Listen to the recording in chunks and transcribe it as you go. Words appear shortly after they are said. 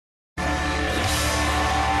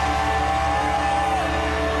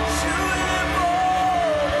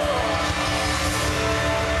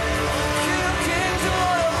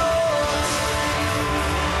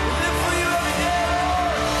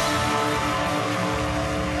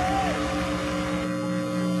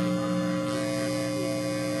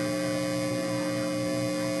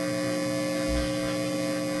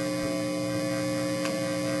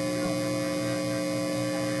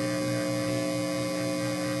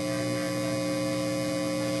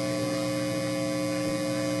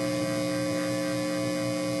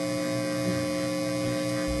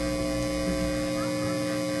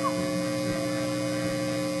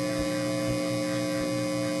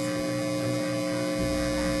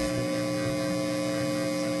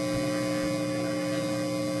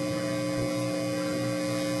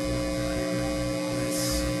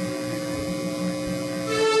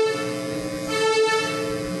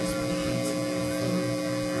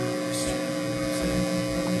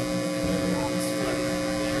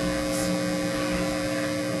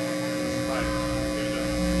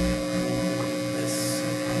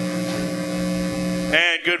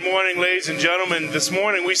Good morning, ladies and gentlemen. This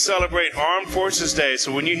morning we celebrate Armed Forces Day.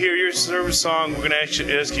 So when you hear your service song, we're going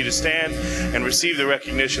to ask you to stand and receive the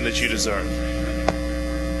recognition that you deserve.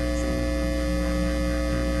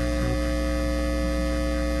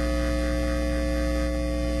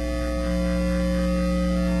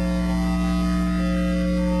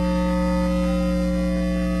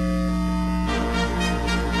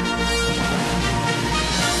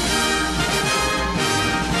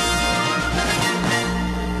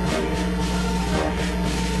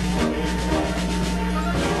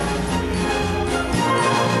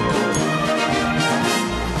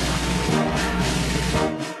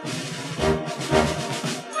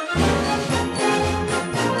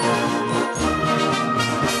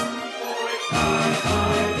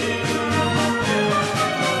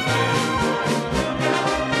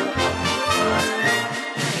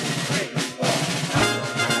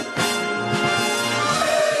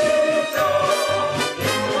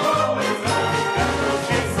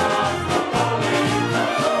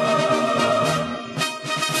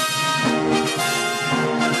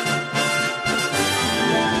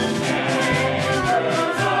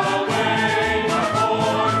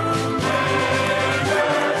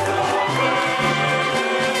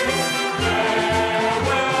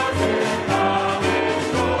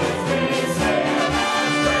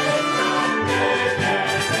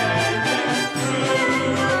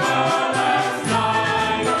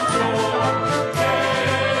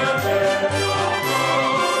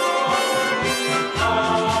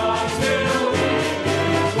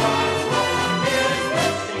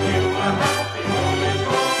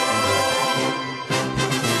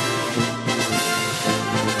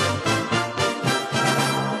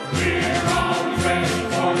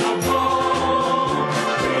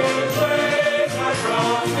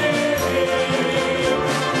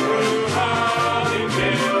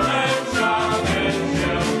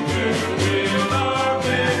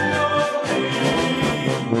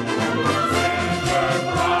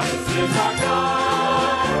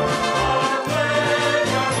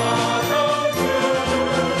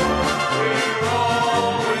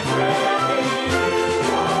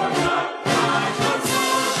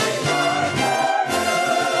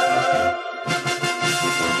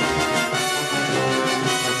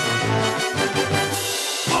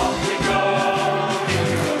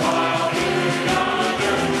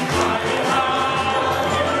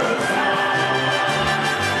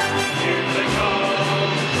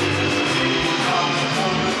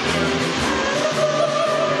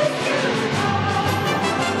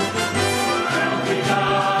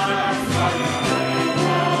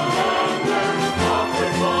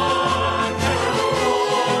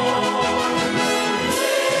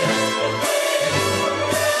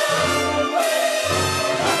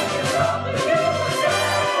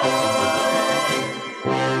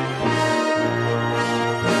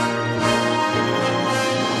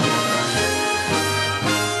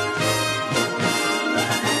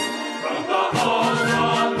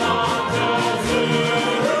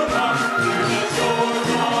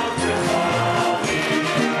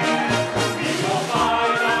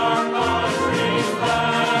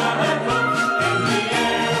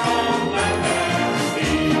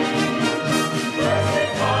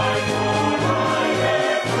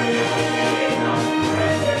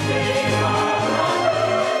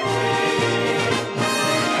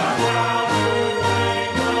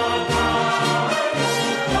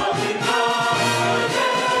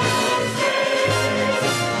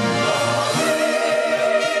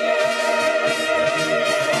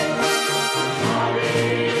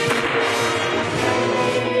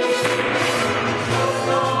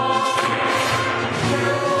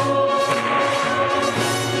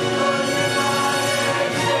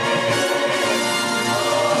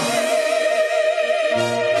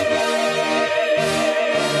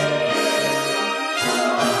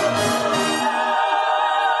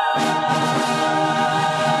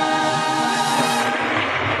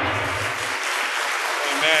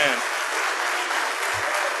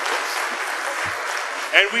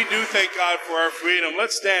 And we do thank God for our freedom.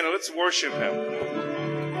 Let's stand and let's worship Him.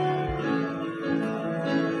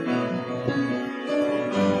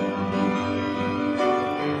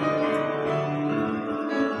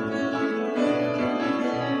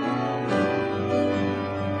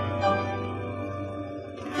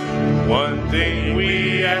 One thing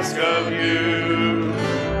we ask of you,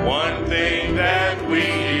 one thing that we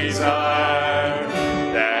desire,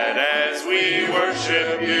 that as we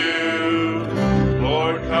worship you,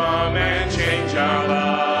 Lord, come and change our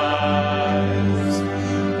lives.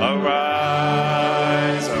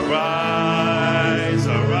 Arise, arise,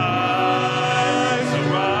 arise,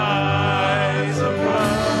 arise,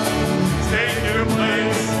 arise.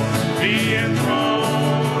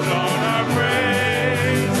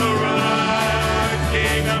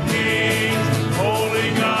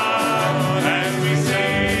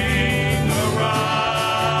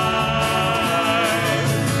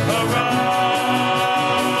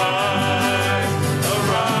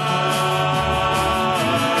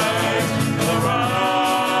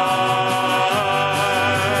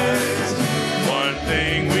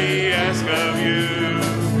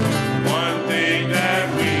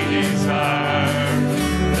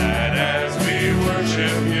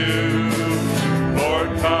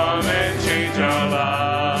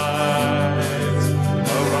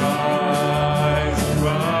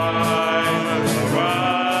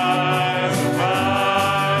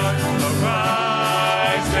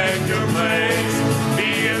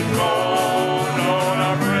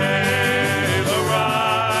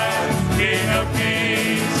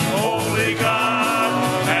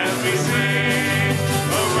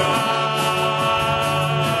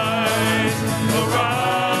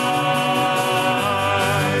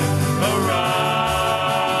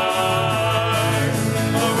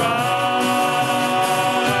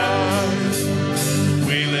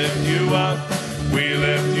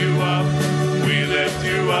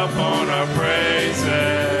 up on our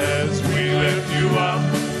praises. We lift you up,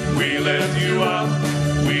 we lift you up,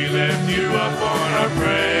 we lift you up on our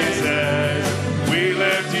praises. We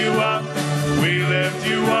lift you up, we lift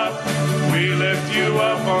you up, we lift you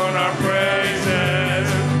up on our praises.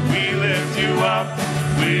 We lift you up,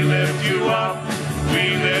 we lift you up,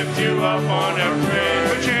 we lift you up on our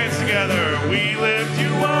praises. Put your hands together. We lift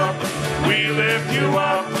you up, we lift you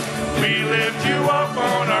up, we lift you up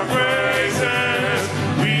on our praises.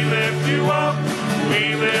 We lift you up,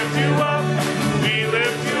 we lift you up, we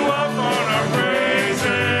lift you up on our praises.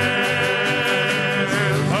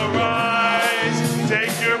 Arise,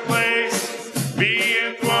 take your place, be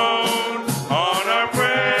enthroned on our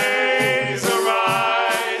praise.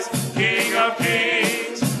 Arise, King of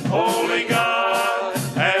Kings, Holy God,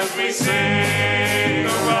 as we sing.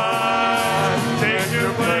 Arise, take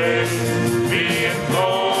your place, be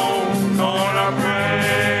enthroned on our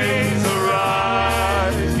praise.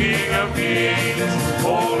 Arise, King of Kings,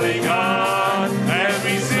 Holy God, as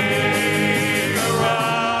we sing.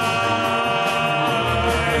 Arise,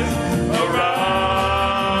 arise,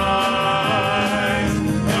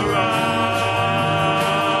 arise,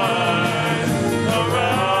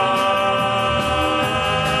 arise.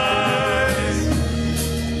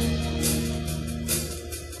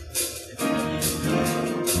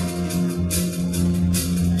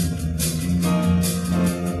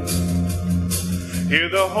 Hear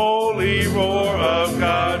the holy roar of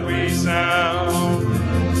God resound.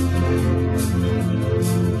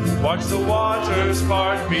 Watch the waters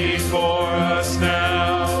part before us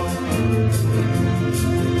now.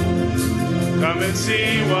 Come and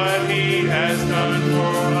see what He has done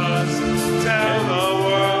for us. Tell the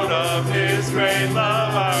world of His great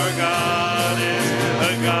love. Our God is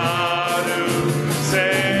a God who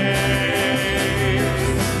saves.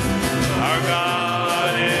 Our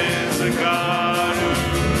God is a God who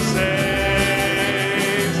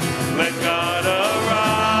saves. Let God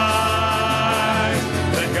arise.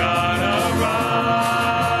 Let God arise.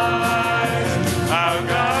 Our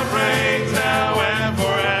God reigns now and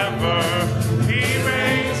forever. He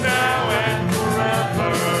reigns now and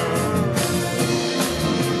forever.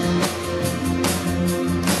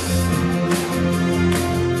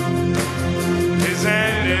 His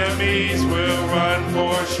enemies will run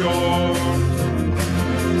for shore.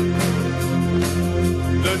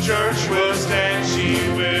 The church will stand, she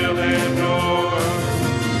will endure.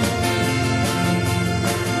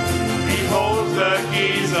 He holds the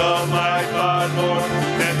keys of life, our Lord.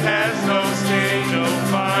 Death has no sting, no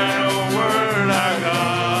final word. Our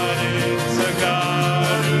God is a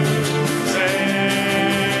God who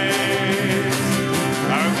saves.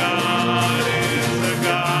 Our God is a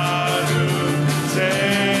God who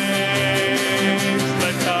saves.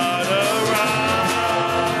 Let God arise.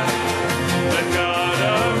 Let God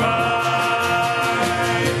arise.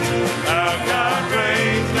 Our God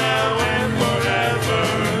reigns now and forever.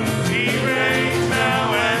 He reigns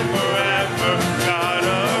now and forever. God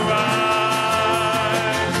arise.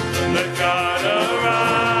 Let God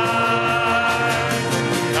arise.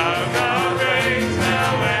 Our God reigns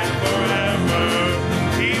now and forever.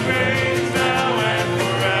 He reigns now and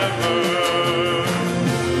forever.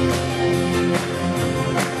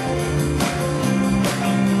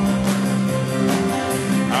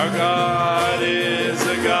 Our God is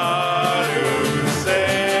a God who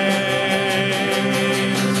saves.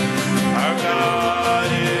 Our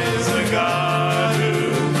God is a God who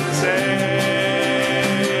saves.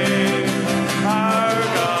 Our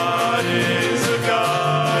God is a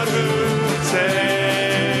God who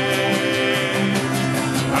saves.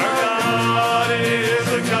 Our God is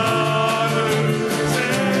a God who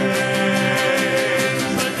saves.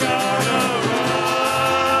 Let God arise.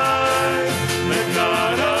 Let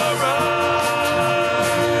God arise.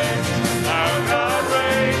 Our God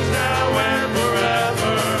reigns now and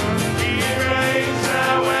forever. He reigns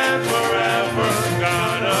now and forever.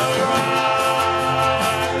 God arise.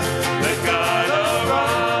 Let God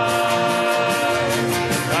arise.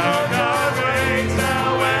 Our God reigns now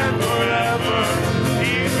and forever.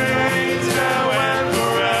 He reigns now and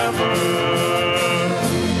forever.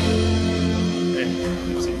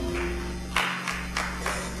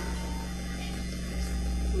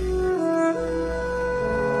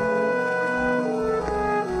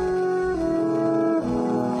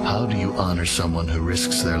 How do you honor someone who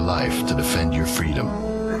risks their life to defend your freedom?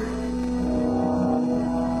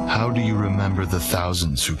 How do you remember the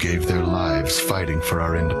thousands who gave their lives fighting for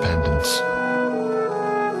our independence?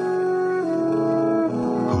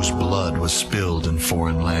 Whose blood was spilled in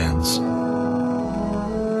foreign lands?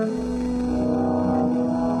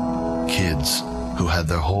 Kids who had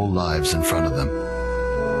their whole lives in front of them.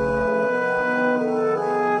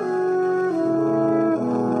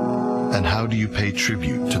 And how do you pay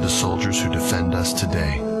tribute to the soldiers who defend us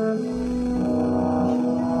today?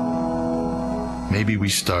 Maybe we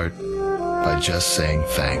start by just saying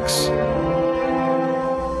thanks.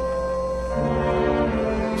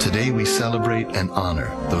 Today we celebrate and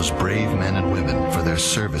honor those brave men and women for their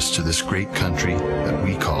service to this great country that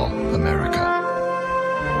we call America.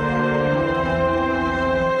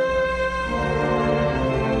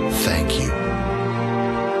 Thank you.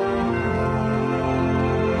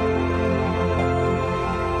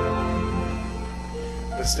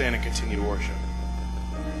 Let's stand and continue to worship.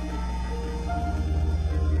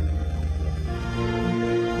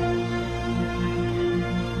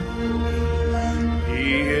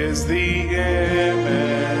 He is the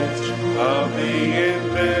image of the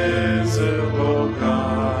invisible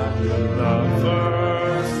God, the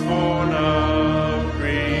firstborn of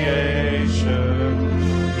creation.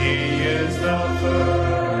 He is the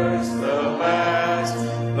first, the last,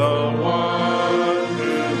 the one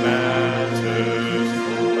who matters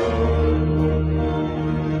most.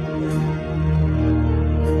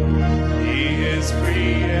 He is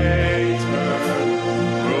creator,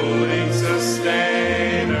 ruling,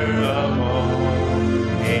 sustainer of all.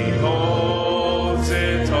 He holds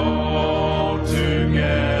it all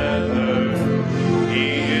together. He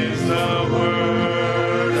is the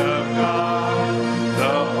Word of God,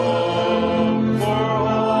 the hope for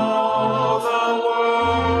all the world.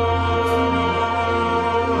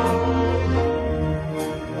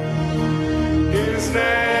 His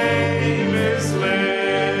name is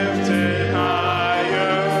lifted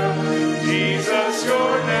higher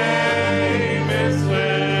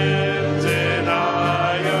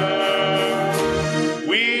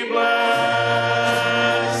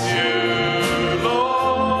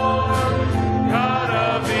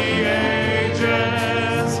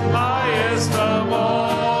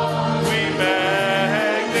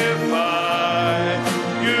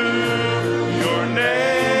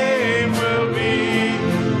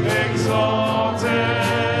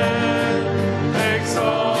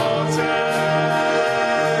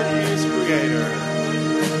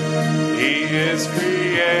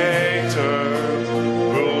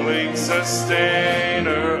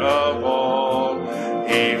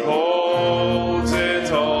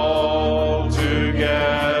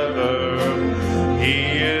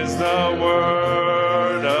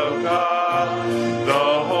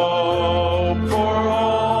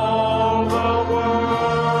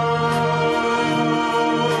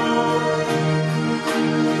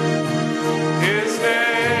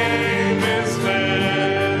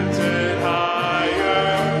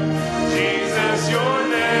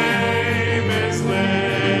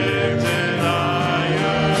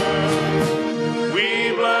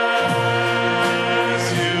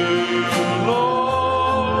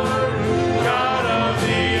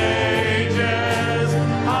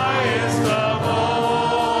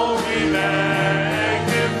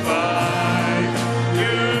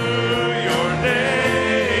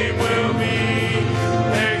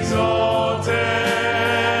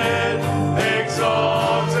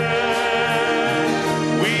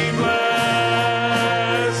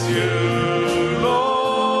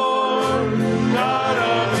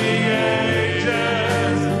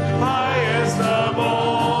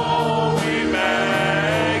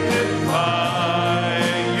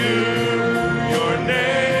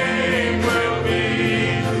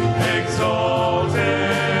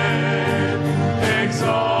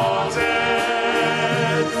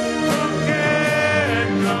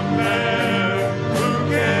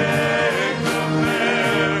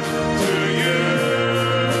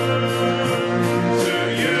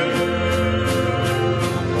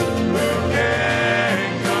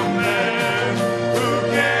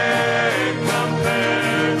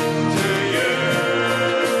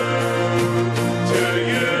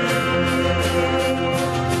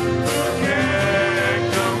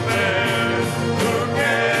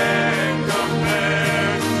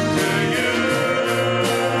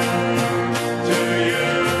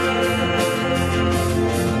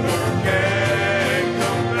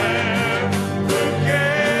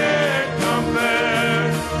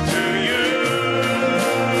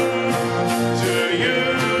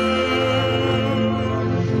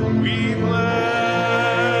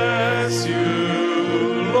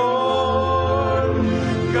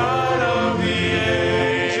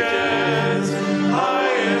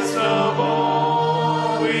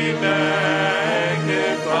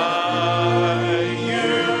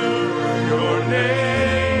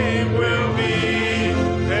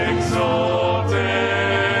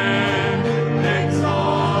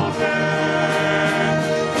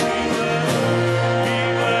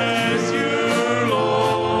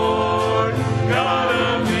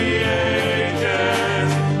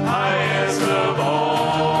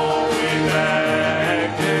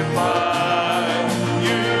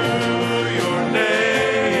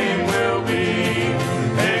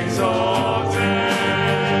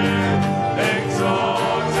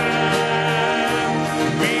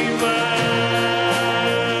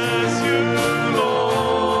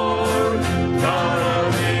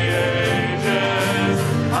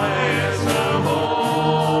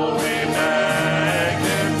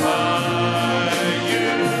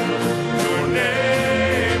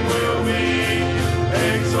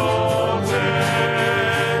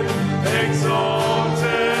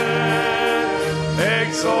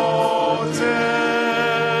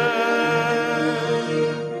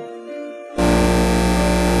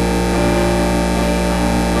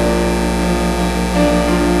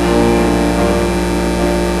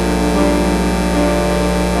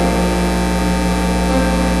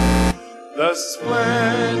the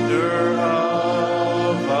splendor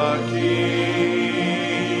of a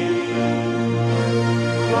king,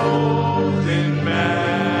 clothed in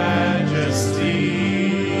majesty.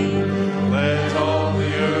 Let all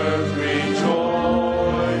the earth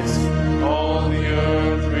rejoice, all the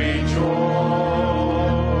earth rejoice.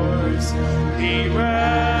 He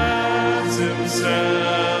wraps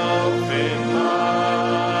himself in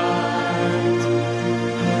light,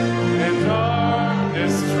 and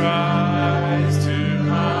darkness tries to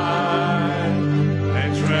hide,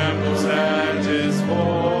 and trembles at his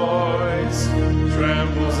voice,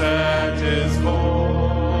 trembles at his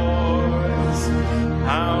voice.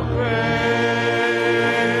 How great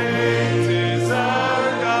is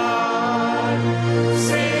our God!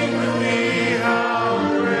 Sing with me, how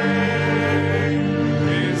great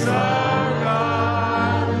is our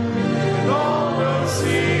God! And all will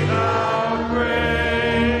see how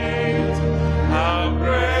great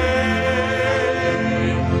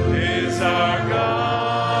is our God.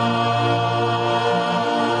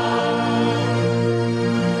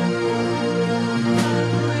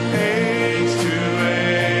 Age to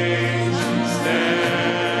age he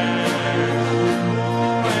stands,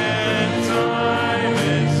 and time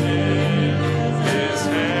is in his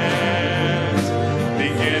hands.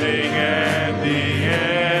 Beginning and the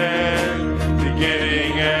end,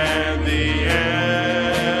 beginning and the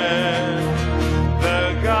end.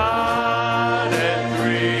 The God and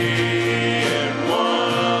three in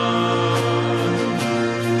one.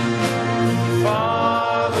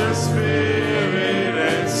 Father, Spirit,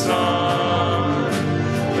 and Son.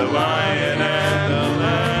 The Lion and the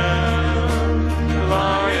Lamb. The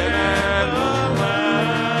Lion and the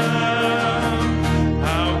Lamb.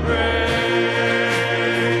 How great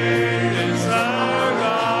is our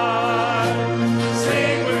God!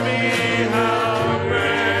 Sing with me, how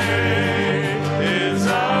great is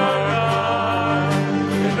our God!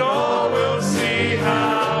 And all will see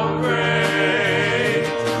how great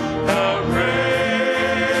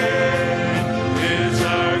is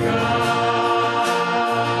our God.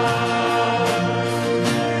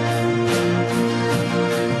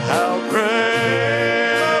 How great is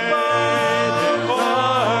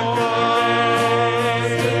our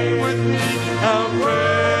God. Sing with me, how great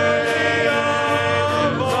is our God.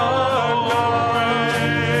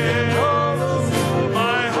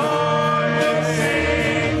 My heart will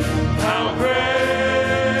sing, how great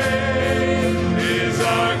is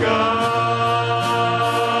our God.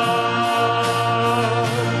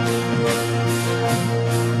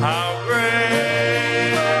 How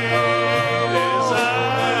great is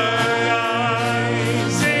our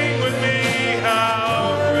God. Sing with me,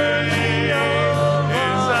 how great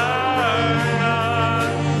is our God.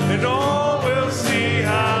 And all will see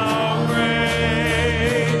how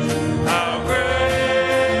great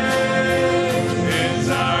is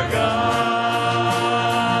our God.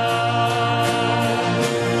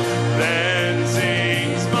 Then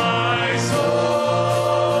sings my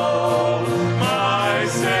soul, my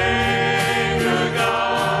Savior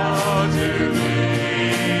God to thee.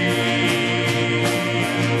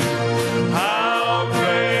 How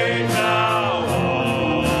great thou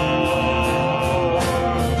art,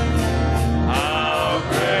 how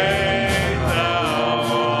great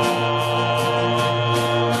thou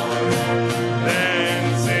art. Then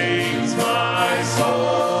sings my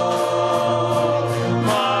soul,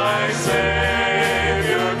 my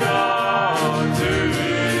Savior God to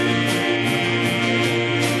thee.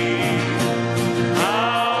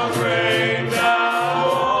 How great thou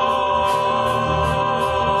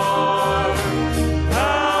art,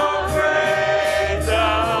 how great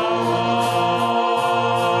thou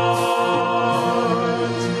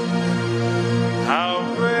art.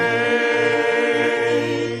 How great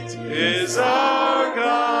is our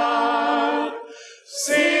God!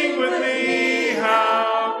 Sing with me,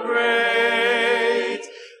 how great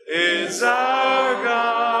is our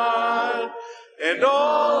God! And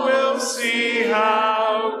all will see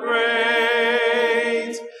how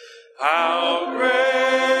great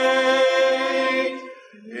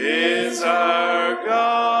is our God.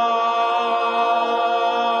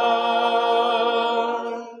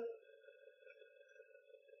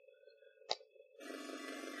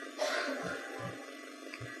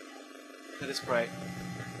 Let us pray.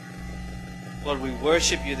 Lord, we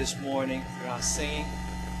worship you this morning through our singing.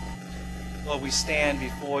 Lord, we stand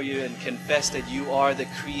before you and confess that you are the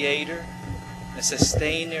creator, the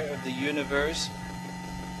sustainer of the universe.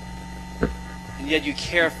 And yet you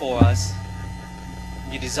care for us.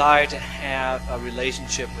 You desire to have a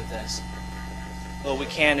relationship with us. Lord, we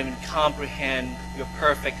can't even comprehend your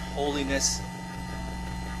perfect holiness.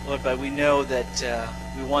 Lord, but we know that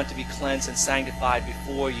we want to be cleansed and sanctified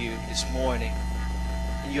before you this morning.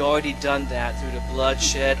 And you already done that through the blood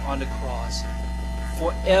shed on the cross.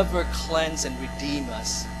 Forever cleanse and redeem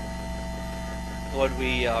us. Lord,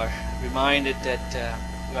 we are reminded that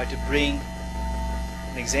we are to bring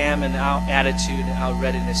and examine our attitude and our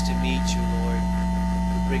readiness to meet you, Lord.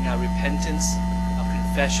 We bring our repentance, our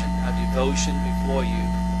confession, our devotion before you.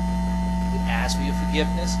 We ask for your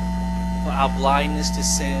forgiveness, for our blindness to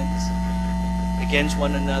sins against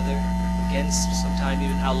one another, against sometimes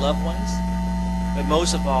even our loved ones, but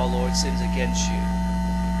most of all, Lord, sins against you.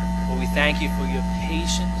 Lord, we thank you for your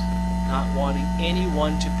patience, not wanting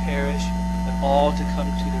anyone to perish, but all to come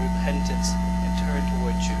to the repentance and turn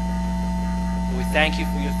towards you. Lord, we thank you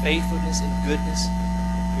for your faithfulness and goodness.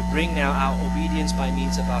 We bring now our obedience by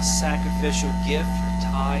means of our sacrificial gift,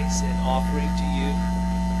 tithes, and offering to you.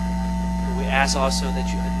 Lord, we ask also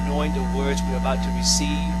that you anoint the words we are about to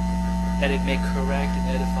receive, that it may correct and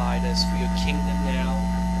edify us for your kingdom now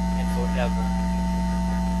and forever.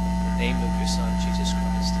 In the name of your Son, Jesus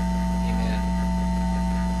Christ. Amen.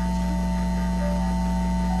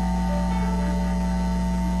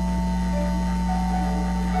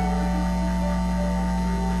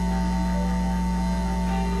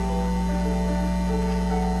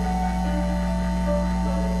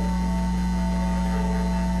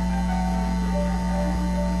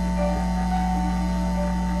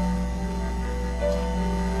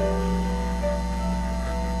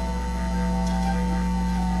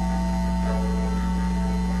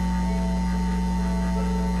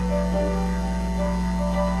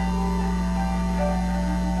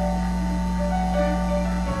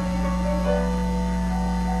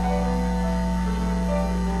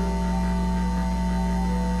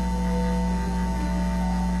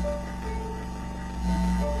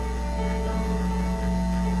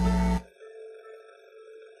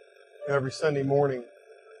 Every Sunday morning,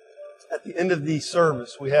 at the end of the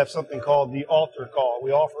service, we have something called the altar call.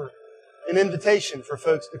 We offer an invitation for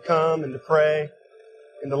folks to come and to pray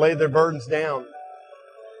and to lay their burdens down.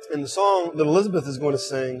 And the song that Elizabeth is going to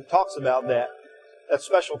sing talks about that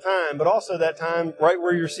special time, but also that time right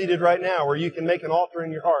where you're seated right now, where you can make an altar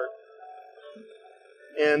in your heart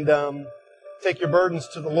and take your burdens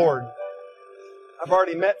to the Lord. I've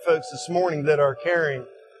already met folks this morning that are carrying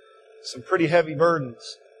some pretty heavy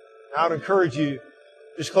burdens. I would encourage you,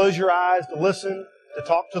 just close your eyes to listen, to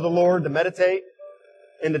talk to the Lord, to meditate,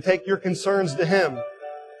 and to take your concerns to Him,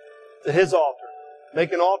 to His altar.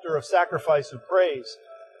 Make an altar of sacrifice, of praise,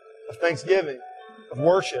 of thanksgiving, of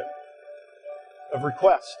worship, of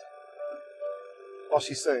request, while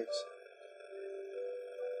she sings.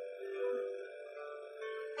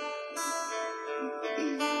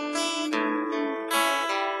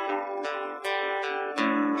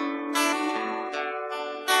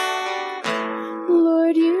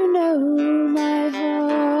 Lord, you know my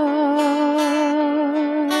heart.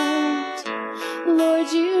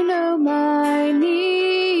 Lord, you know my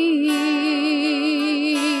needs.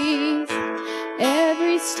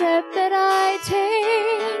 Every step that I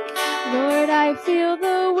take, Lord, I feel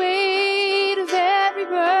the weight of every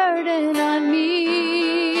burden on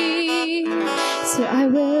me. So I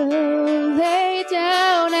will lay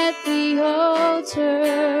down at the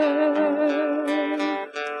altar.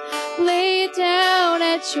 Lay down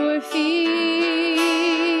at your feet.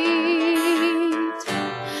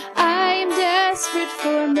 I am desperate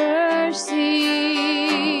for mercy.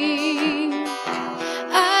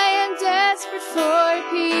 I am desperate for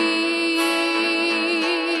peace.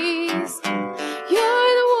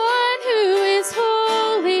 You're the one who is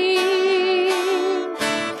holy.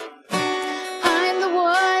 I'm the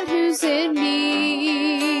one who's in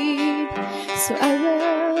need. So I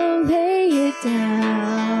will lay it down.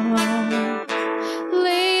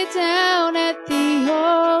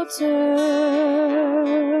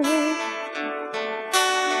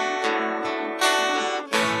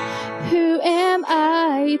 Who am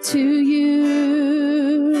I to you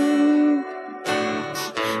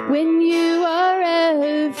when you are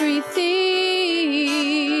everything?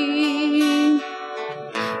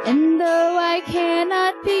 And though I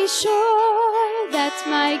cannot be sure that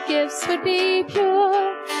my gifts would be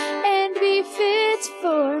pure and be fit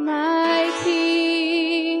for my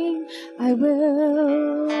King, I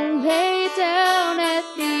will lay down at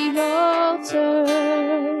the altar,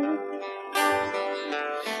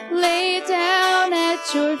 lay down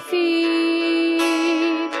at your feet.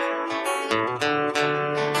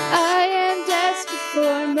 I am desperate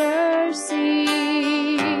for mercy.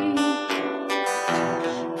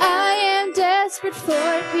 I am desperate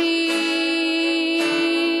for peace.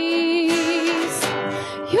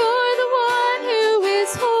 You're the one who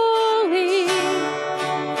is holy.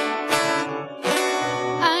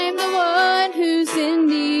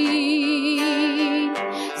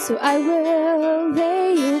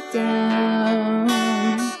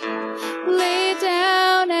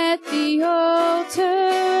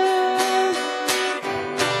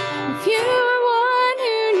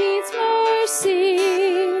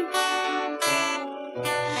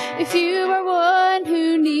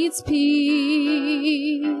 God's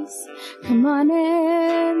peace. Come on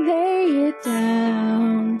and lay it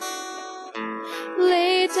down.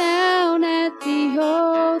 Lay it down at the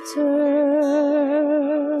altar.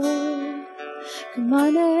 Come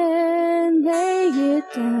on and lay it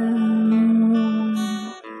down.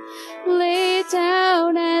 Lay it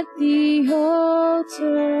down at the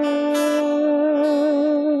altar.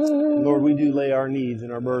 Lord, we do lay our needs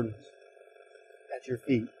and our burdens at your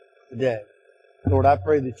feet today. Lord, I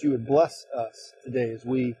pray that you would bless us today as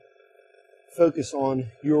we focus on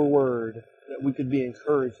your word, that we could be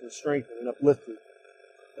encouraged and strengthened and uplifted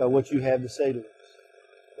by what you have to say to us.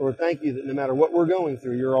 Lord, thank you that no matter what we're going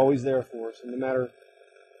through, you're always there for us. And no matter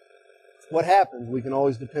what happens, we can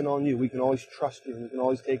always depend on you. We can always trust you. We can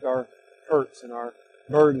always take our hurts and our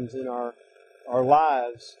burdens and our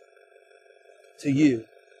lives to you.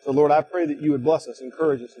 So, Lord, I pray that you would bless us,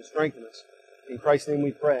 encourage us, and strengthen us. In Christ's name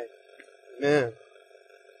we pray. Amen.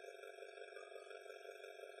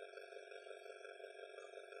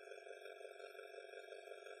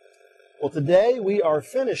 Well, today we are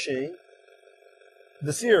finishing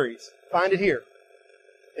the series, Find It Here.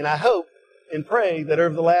 And I hope and pray that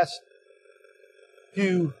over the last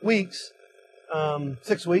few weeks,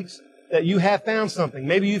 6 weeks, that you have found something.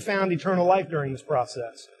 Maybe you found eternal life during this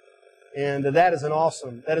process. And that is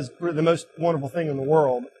that is the most wonderful thing in the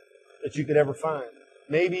world that you could ever find.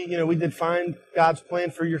 Maybe, we did find God's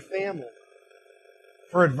plan for your family,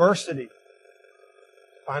 for adversity,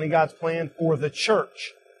 finding God's plan for the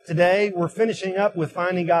church. Today, we're finishing up with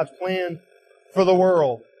finding God's plan for the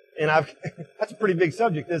world. And that's a pretty big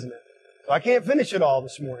subject, isn't it? So I can't finish it all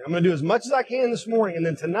this morning. I'm going to do as much as I can this morning, and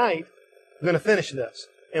then tonight, I'm going to finish this.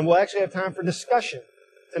 And we'll actually have time for discussion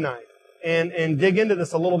tonight and dig into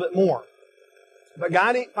this a little bit more. But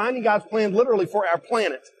finding God's plan literally for our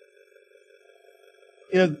planet.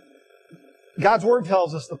 God's Word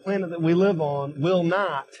tells us the planet that we live on will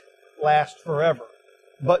not last forever,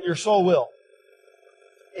 but your soul will.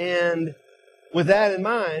 And with that in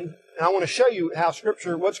mind, and I want to show you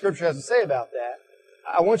what Scripture has to say about that,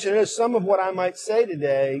 I want you to know some of what I might say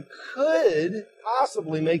today could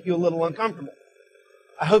possibly make you a little uncomfortable.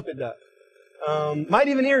 I hope it does. Might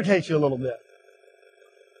even irritate you a little bit.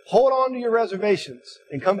 Hold on to your reservations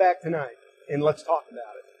and come back tonight and let's talk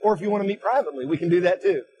about it. Or if you want to meet privately, we can do that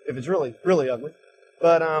too, if it's really, really ugly.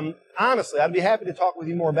 But honestly, I'd be happy to talk with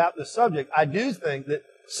you more about this subject. I do think that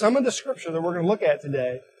some of the Scripture that we're going to look at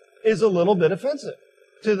today is a little bit offensive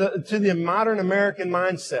to the modern American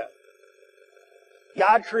mindset.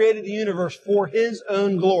 God created the universe for His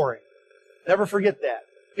own glory. Never forget that.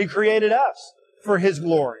 He created us for His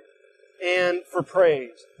glory and for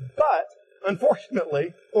praise. But,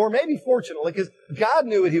 unfortunately, or maybe fortunately, because God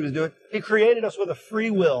knew what He was doing, He created us with a free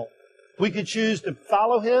will. We could choose to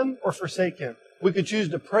follow Him or forsake Him. We could choose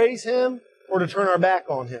to praise Him or to turn our back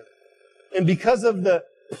on Him. And because of the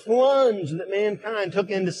plunge that mankind took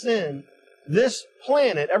into sin, this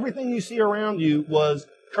planet, everything you see around you, was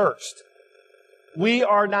cursed. We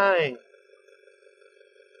are dying.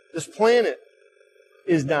 This planet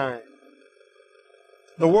is dying.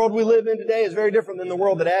 The world we live in today is very different than the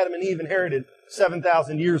world that Adam and Eve inherited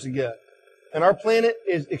 7,000 years ago. And our planet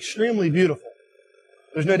is extremely beautiful.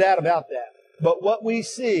 There's no doubt about that. But what we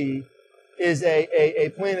see is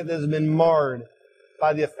a planet that has been marred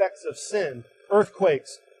by the effects of sin,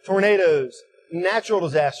 earthquakes, tornadoes, natural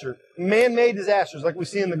disasters, man-made disasters like we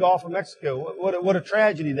see in the Gulf of Mexico. What a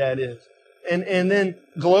tragedy that is. And then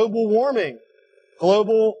global warming,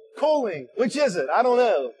 global cooling. Which is it? I don't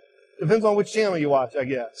know. Depends on which channel you watch, I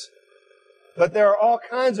guess. But there are all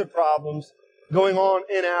kinds of problems going on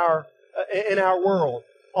in our world,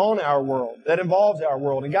 on our world, that involves our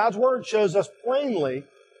world. And God's Word shows us plainly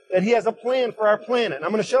that He has a plan for our planet. And I'm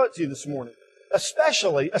going to show it to you this morning.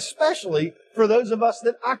 Especially for those of us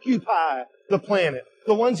that occupy the planet.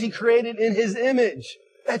 The ones He created in His image.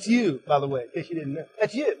 That's you, by the way, in case you didn't know.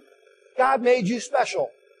 That's you. God made you special.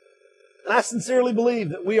 And I sincerely believe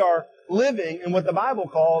that we are living in what the Bible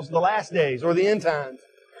calls the last days, or the end times,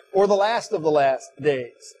 or the last of the last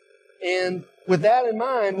days. And with that in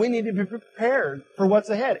mind, we need to be prepared for what's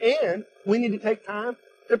ahead. And we need to take time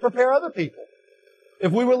to prepare other people.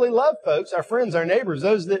 If we really love folks, our friends, our neighbors,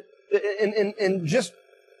 those that,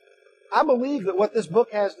 I believe that what this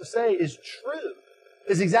book has to say is true,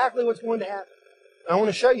 is exactly what's going to happen. I want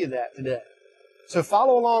to show you that today. So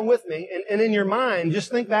follow along with me, and in your mind,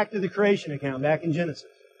 just think back to the creation account, back in Genesis.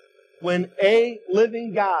 When a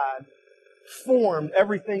living God formed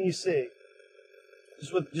everything you see.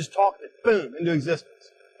 Just talked it, boom, into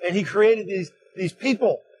existence. And He created these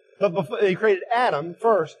people. But before He created Adam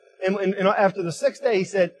first, And after the sixth day, he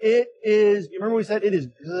said, you remember what he said? It is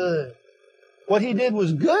good. What he did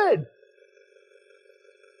was good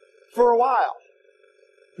for a while.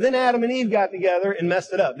 Then Adam and Eve got together and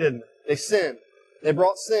messed it up, didn't they? They sinned. They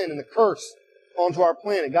brought sin and the curse onto our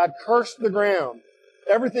planet. God cursed the ground.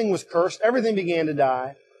 Everything was cursed. Everything began to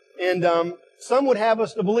die. And some would have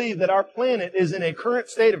us to believe that our planet is in a current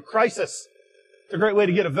state of crisis. It's a great way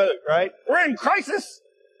to get a vote, right? We're in crisis.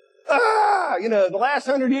 The last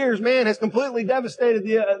 100 years, man has completely devastated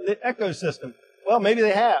the ecosystem. Well, maybe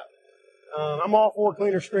they have. I'm all for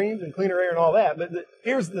cleaner streams and cleaner air and all that. But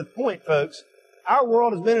here's the point, folks. Our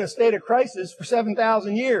world has been in a state of crisis for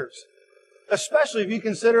 7,000 years. Especially if you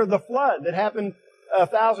consider the flood that happened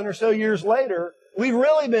 1,000 or so years later. We've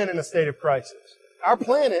really been in a state of crisis. Our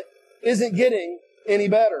planet isn't getting any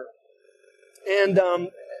better. And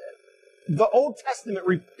the Old Testament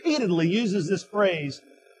repeatedly uses this phrase,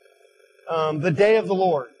 the day of the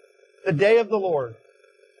Lord. The day of the Lord.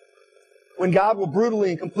 When God will brutally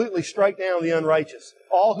and completely strike down the unrighteous,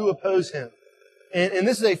 all who oppose Him. And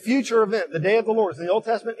this is a future event, the day of the Lord. It's in the Old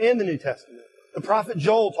Testament and the New Testament. The prophet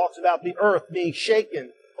Joel talks about the earth being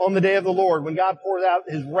shaken on the day of the Lord when God pours out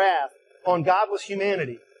His wrath on godless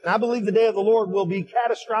humanity. And I believe the day of the Lord will be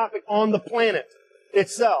catastrophic on the planet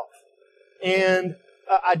itself. And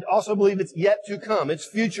I also believe it's yet to come. It's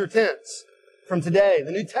future tense from today.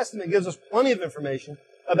 The New Testament gives us plenty of information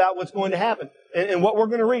about what's going to happen. And what we're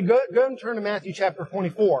going to read, go and turn to Matthew chapter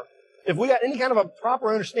 24. If we got any kind of a proper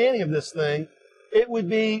understanding of this thing, it would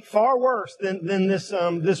be far worse than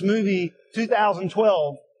this movie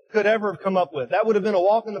 2012 could ever have come up with. That would have been a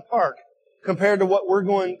walk in the park compared to what we're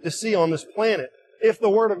going to see on this planet. If the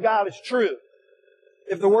Word of God is true.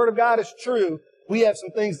 If the Word of God is true, we have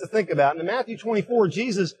some things to think about. And in Matthew 24,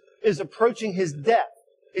 Jesus is approaching His death.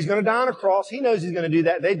 He's going to die on a cross. He knows He's going to do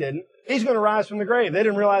that. They didn't. He's going to rise from the grave. They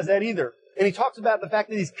didn't realize that either. And He talks about the fact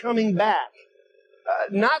that He's coming back.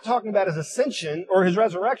 Not talking about His ascension or His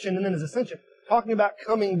resurrection and then His ascension. Talking about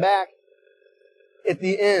coming back at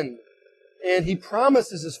the end. And He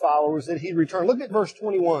promises His followers that He'd return. Look at verse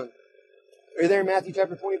 21. Are you there in Matthew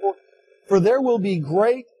chapter 24? For there will be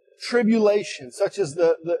great tribulation, such as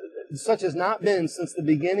not been since the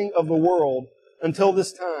beginning of the world until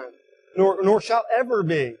this time, nor shall ever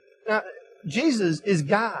be. Now, Jesus is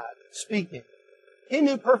God speaking. He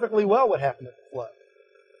knew perfectly well what happened at the flood.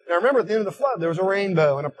 Now remember, at the end of the flood, there was a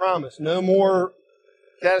rainbow and a promise. No more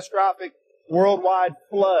catastrophic worldwide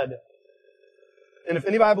flood. And if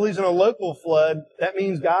anybody believes in a local flood, that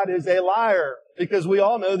means God is a liar. Because we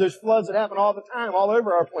all know there's floods that happen all the time, all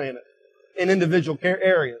over our planet, in individual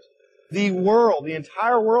areas. The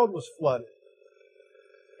entire world was flooded.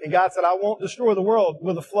 And God said, I won't destroy the world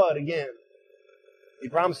with a flood again. He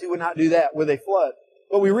promised He would not do that with a flood.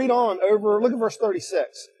 But we read on over, look at verse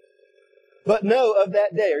 36. But know of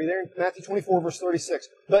that day, are you there in Matthew 24, verse 36?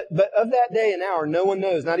 But of that day and hour no one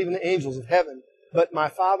knows, not even the angels of heaven, but my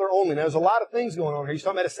Father only. Now there's a lot of things going on here. He's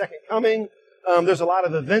talking about a second coming. There's a lot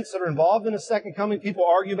of events that are involved in a second coming. People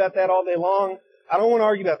argue about that all day long. I don't want to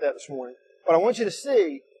argue about that this morning. But I want you to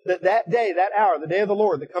see that day, that hour, the day of the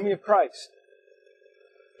Lord, the coming of Christ,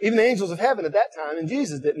 even the angels of heaven at that time, and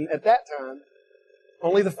Jesus didn't at that time,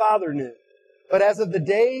 only the Father knew. But as in the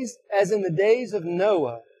days of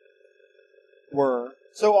Noah were,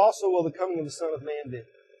 so also will the coming of the Son of Man be.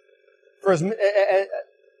 For as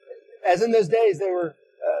in those days they were,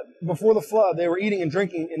 before the flood, they were eating and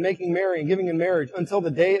drinking and making merry and giving in marriage until the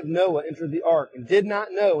day of Noah entered the ark, and did not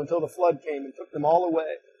know until the flood came and took them all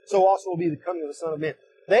away. So also will be the coming of the Son of Man.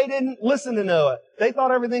 They didn't listen to Noah. They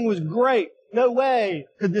thought everything was great. No way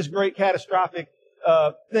could this great catastrophic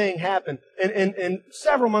thing happen. And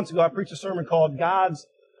several months ago, I preached a sermon called God's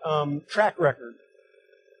track record.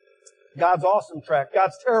 God's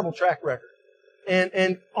God's terrible track record.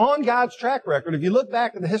 And on God's track record, if you look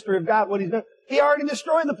back at the history of God, what He's done, He already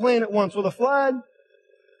destroyed the planet once with a flood.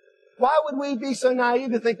 Why would we be so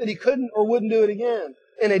naive to think that He couldn't or wouldn't do it again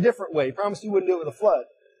in a different way? He promised He wouldn't do it with a flood.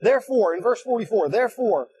 Therefore, in verse 44,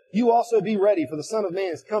 therefore, you also be ready, for the Son of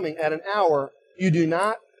Man is coming at an hour you do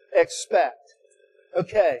not expect.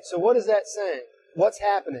 Okay, so what is that saying? What's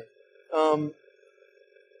happening? 2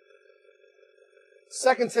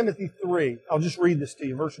 Timothy 3, I'll just read this to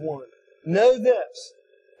you, verse 1. Know this,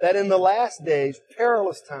 that in the last days,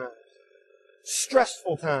 perilous times,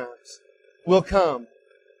 stressful times will come.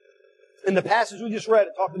 In the passage we just read,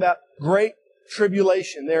 it talked about great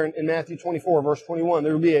tribulation there in Matthew 24, verse 21.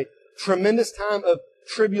 There will be a tremendous time of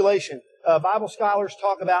tribulation. Bible scholars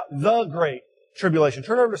talk about the great tribulation.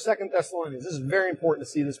 Turn over to 2 Thessalonians. This is very important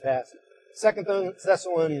to see this passage. 2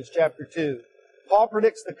 Thessalonians chapter 2. Paul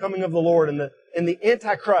predicts the coming of the Lord and the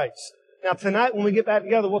Antichrist. Now tonight when we get back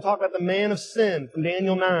together, we'll talk about the man of sin from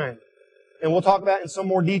Daniel 9. And we'll talk about it in some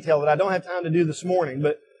more detail that I don't have time to do this morning.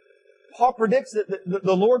 But Paul predicts that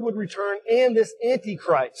the Lord would return and this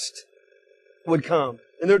Antichrist would come.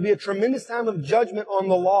 And there would be a tremendous time of judgment on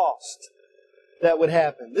the lost that would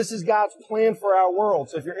happen. This is God's plan for our world.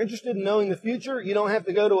 So if you're interested in knowing the future, you don't have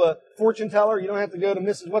to go to a fortune teller. You don't have to go to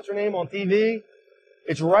Mrs. What's-Her-Name on TV.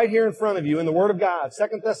 It's right here in front of you in the Word of God.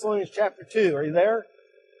 2 Thessalonians chapter 2. Are you there?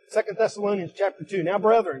 2 Thessalonians chapter 2. Now,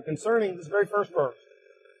 brethren, concerning this very first verse.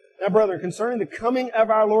 Now, brethren, concerning the coming of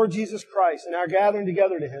our Lord Jesus Christ and our gathering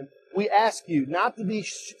together to Him, we ask you not to be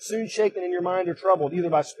soon shaken in your mind or troubled, either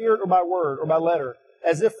by spirit or by word or by letter,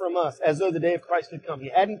 as if from us, as though the day of Christ had come. He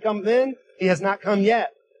hadn't come then. He has not come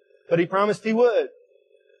yet. But He promised He would.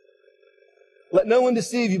 Let no one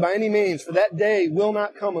deceive you by any means, for that day will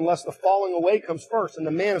not come unless the falling away comes first, and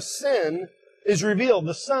the man of sin is revealed,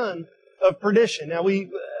 the son of perdition. Now, we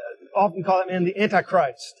often call that man the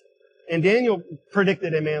Antichrist. And Daniel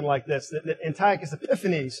predicted a man like this, that Antiochus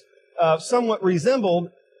Epiphanes somewhat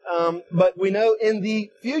resembled, but we know in the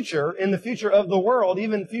future of the world,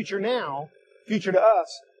 even future now, future to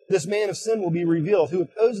us, this man of sin will be revealed, who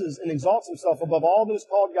opposes and exalts himself above all that is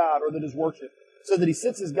called God or that is worshipped, so that he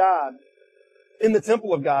sits as God in the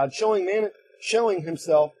temple of God, showing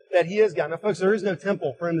himself that he is God. Now, folks, there is no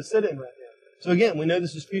temple for him to sit in right now. So again, we know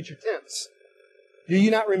this is future tense. Do you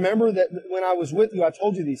not remember that when I was with you, I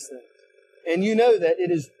told you these things? And you know that it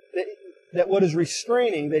is that what is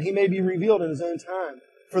restraining, that he may be revealed in his own time.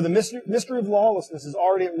 For the mystery of lawlessness is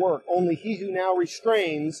already at work. Only he who now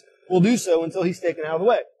restrains will do so until he's taken out of the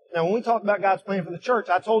way. Now, when we talk about God's plan for the church,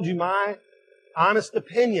 I told you my honest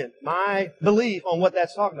opinion, my belief on what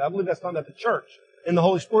that's talking about. I believe that's talking about the church and the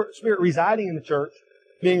Holy Spirit residing in the church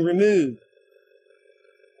being removed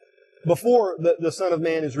before the Son of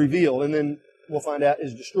Man is revealed, and then we'll find out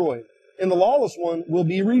is destroyed. And the lawless one will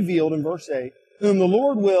be revealed in verse 8, whom the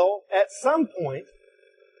Lord will, at some point,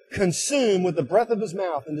 consume with the breath of His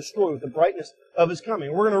mouth and destroy with the brightness of His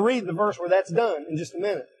coming. We're going to read the verse where that's done in just a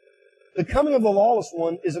minute. The coming of the lawless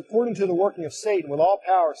one is according to the working of Satan, with all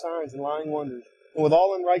power, signs, and lying wonders, and with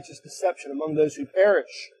all unrighteous deception among those who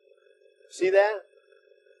perish. See that?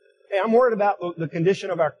 Hey, I'm worried about the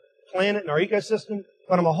condition of our planet and our ecosystem,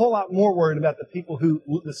 but I'm a whole lot more worried about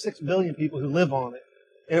the 6 billion people who live on it.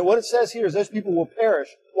 And what it says here is those people will perish.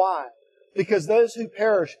 Why? Because those who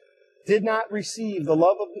perish did not receive the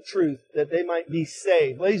love of the truth that they might be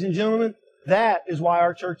saved. Ladies and gentlemen, that is why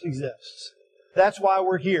our church exists. That's why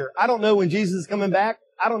we're here. I don't know when Jesus is coming back.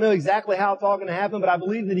 I don't know exactly how it's all going to happen, but I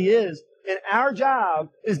believe that He is. And our job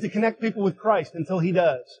is to connect people with Christ until He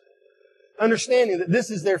does. Understanding that this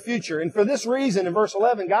is their future. And for this reason, in verse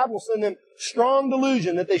 11, God will send them strong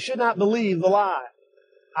delusion that they should not believe the lie.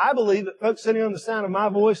 I believe that folks sitting under the sound of my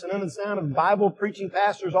voice and under the sound of Bible-preaching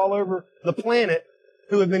pastors all over the planet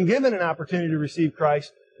who have been given an opportunity to receive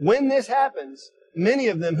Christ, when this happens, many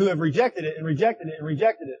of them who have rejected it and rejected it and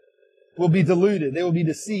rejected it will be deluded. They will be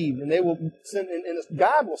deceived, and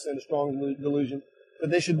God will send a strong delusion that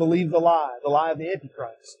they should believe the lie of the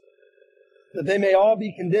Antichrist. That they may all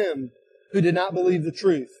be condemned who did not believe the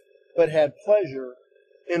truth, but had pleasure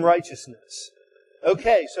in righteousness.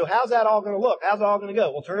 Okay, so how's that all going to look? How's it all going to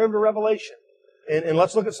go? We'll turn over to Revelation, and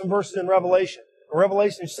let's look at some verses in Revelation. In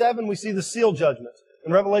Revelation 7, we see the seal judgment.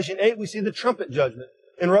 In Revelation 8, we see the trumpet judgment.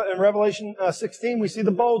 In Revelation 16, we see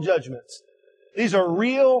the bowl judgments. These are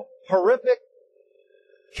real, horrific,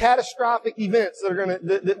 catastrophic events that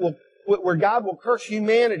are where God will curse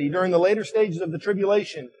humanity during the later stages of the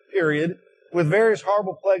tribulation period with various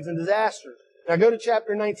horrible plagues and disasters. Now go to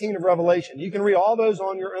chapter 19 of Revelation. You can read all those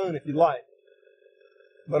on your own if you'd like.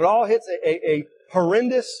 But it all hits a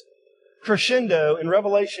horrendous crescendo in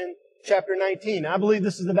Revelation chapter 19. I believe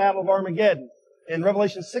this is the Battle of Armageddon. In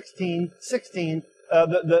Revelation 16,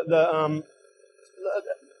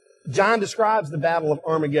 John describes the Battle of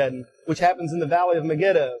Armageddon, which happens in the Valley of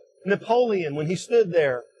Megiddo. Napoleon, when he stood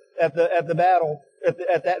there at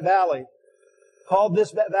that valley, called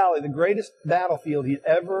this valley the greatest battlefield he'd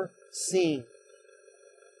ever seen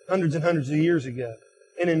hundreds and hundreds of years ago.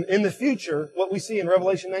 And in the future, what we see in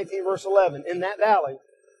Revelation 19, verse 11, in that valley,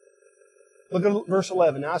 look at verse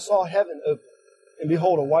 11. Now I saw heaven open, and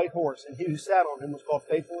behold, a white horse, and he who sat on him was called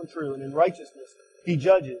Faithful and True, and in righteousness he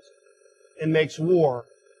judges and makes war.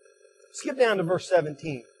 Skip down to verse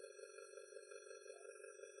 17.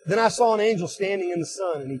 Then I saw an angel standing in the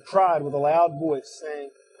sun, and he cried with a loud voice,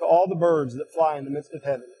 saying to all the birds that fly in the midst of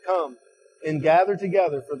heaven, Come and gather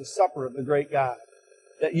together for the supper of the great God,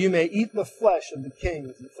 that you may eat the flesh of the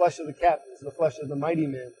kings, the flesh of the captains, the flesh of the mighty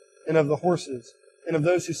men, and of the horses, and of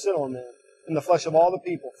those who sit on them, and the flesh of all the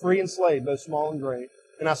people, free and slave, both small and great.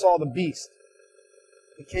 And I saw the beast,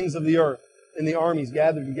 the kings of the earth, and the armies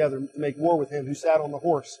gathered together to make war with him who sat on the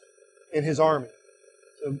horse and his army.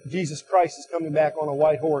 So Jesus Christ is coming back on a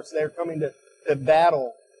white horse. They're coming to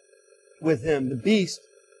battle with him. The beast,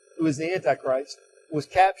 who is the Antichrist, was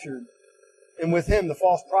captured, and with him the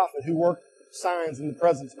false prophet who worked signs in the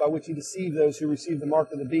presence by which he deceived those who received the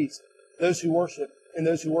mark of the beast, those who worship, and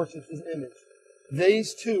those who worship his image.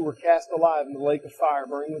 These two were cast alive in the lake of fire,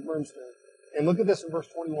 burning with brimstone. And look at this in verse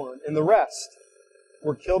 21. And the rest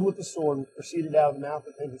were killed with the sword which proceeded out of the mouth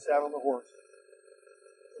of him who sat on the horse.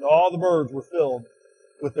 And all the birds were filled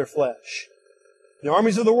with their flesh. The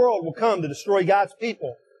armies of the world will come to destroy God's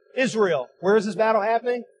people. Israel. Where is this battle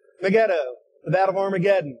happening? Megiddo, the battle of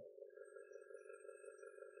Armageddon.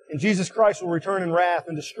 And Jesus Christ will return in wrath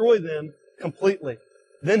and destroy them completely.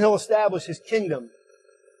 Then he'll establish his kingdom.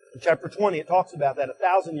 In chapter 20, it talks about that,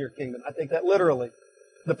 1,000-year kingdom. I take that literally.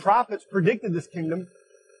 The prophets predicted this kingdom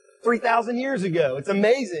 3,000 years ago. It's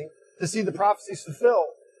amazing to see the prophecies fulfilled.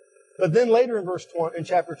 But then later in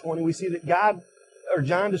chapter 20, we see that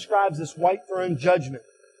John describes this white throne judgment.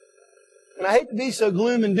 And I hate to be so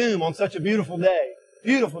gloom and doom on such a beautiful day.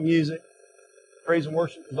 Beautiful music. Praise and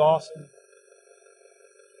worship is awesome.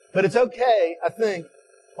 But it's okay, I think,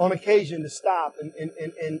 on occasion to stop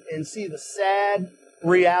and see the sad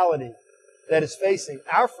reality that is facing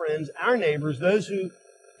our friends, our neighbors, those who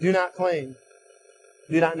do not name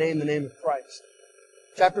the name of Christ.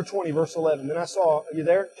 Chapter 20, verse 11. Then I saw, are you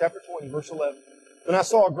there? Chapter 20, verse 11. Then I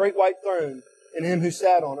saw a great white throne, and him who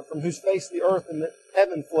sat on it, from whose face the earth and the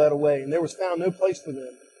heaven fled away, and there was found no place for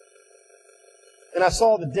them. And I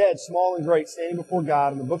saw the dead, small and great, standing before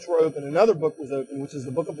God, and the books were open. Another book was opened, which is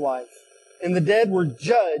the book of life. And the dead were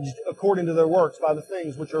judged according to their works by the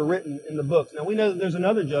things which are written in the books. Now we know that there's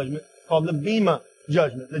another judgment called the Bema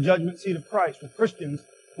judgment, the judgment seat of Christ, where Christians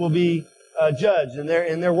will be judged, and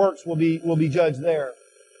their works will be judged there.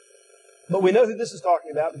 But we know who this is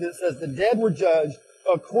talking about because it says the dead were judged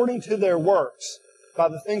according to their works by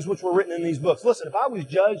the things which were written in these books. Listen, if I was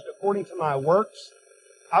judged according to my works,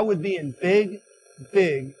 I would be in big,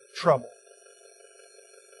 big trouble.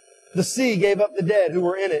 The sea gave up the dead who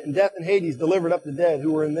were in it, and death and Hades delivered up the dead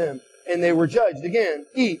who were in them. And they were judged, again,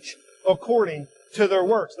 each according to their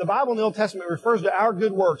works. The Bible in the Old Testament refers to our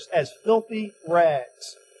good works as filthy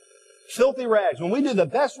rags. Filthy rags. When we do the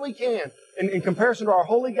best we can in comparison to our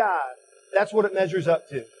holy God, that's what it measures up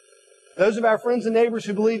to. Those of our friends and neighbors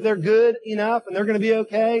who believe they're good enough and they're going to be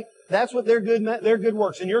okay, that's what their good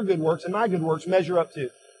works and your good works and my good works measure up to.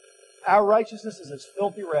 Our righteousness is as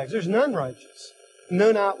filthy rags. There's none righteous.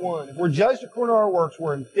 No, not one. If we're judged according to our works,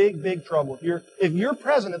 we're in big, big trouble. If you're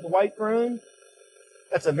present at the white throne,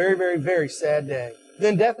 that's a very, very, very sad day.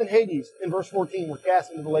 Then death and Hades, in verse 14, were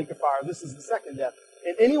cast into the lake of fire. This is the second death.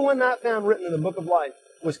 And anyone not found written in the book of life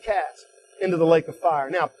was cast into the lake of fire.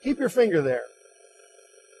 Now, keep your finger there.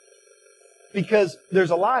 Because there's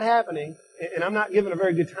a lot happening, and I'm not giving a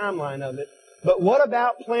very good timeline of it. But what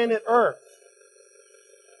about planet Earth?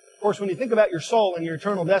 Of course, when you think about your soul and your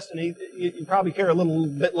eternal destiny, you probably care a little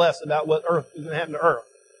bit less about what Earth is going to happen to Earth.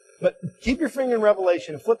 But keep your finger in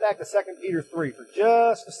Revelation and flip back to 2 Peter 3 for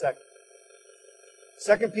just a second.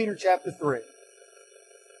 2 Peter chapter 3.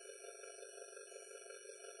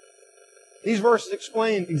 These verses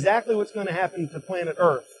explain exactly what's going to happen to planet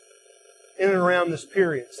Earth in and around this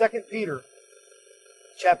period. 2 Peter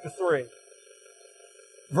chapter 3,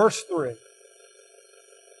 verse 3.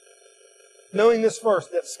 Knowing this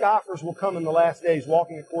first, that scoffers will come in the last days,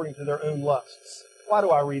 walking according to their own lusts. Why do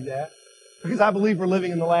I read that? Because I believe we're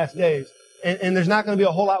living in the last days. And there's not going to be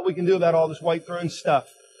a whole lot we can do about all this white throne stuff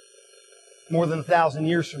more than 1,000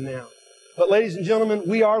 years from now. But ladies and gentlemen,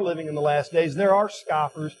 we are living in the last days. There are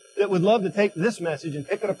scoffers that would love to take this message and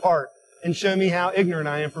pick it apart and show me how ignorant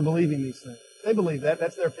I am for believing these things. They believe that.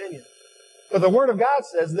 That's their opinion. But the Word of God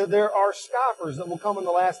says that there are scoffers that will come in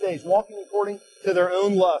the last days, walking according to their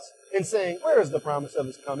own lusts, and saying, where is the promise of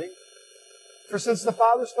His coming? For since the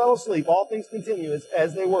fathers fell asleep, all things continue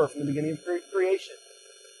as they were from the beginning of creation.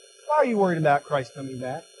 Why are you worried about Christ coming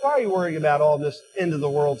back? Why are you worried about all this end of the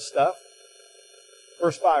world stuff?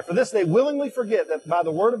 Verse 5, for this they willingly forget that by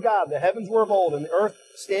the word of God the heavens were of old, and the earth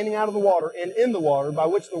standing out of the water and in the water, by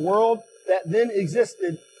which the world that then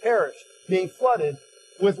existed perished, being flooded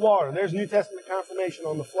with water. There's New Testament confirmation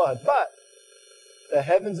on the flood. But the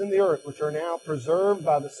heavens and the earth, which are now preserved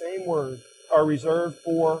by the same word, are reserved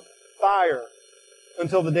for fire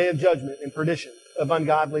until the day of judgment and perdition of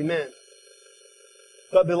ungodly men.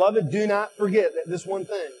 But beloved, do not forget that this one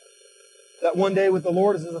thing, That one day with the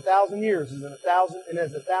Lord is as 1,000 years, and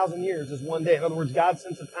as 1,000 years is one day. In other words, God's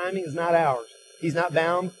sense of timing is not ours. He's not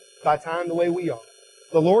bound by time the way we are.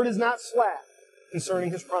 The Lord is not slack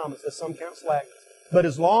concerning His promise, as some count slackness, but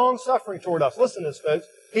is long-suffering toward us. Listen to this, folks.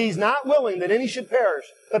 He's not willing that any should perish,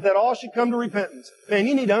 but that all should come to repentance. Man,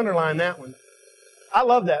 you need to underline that one. I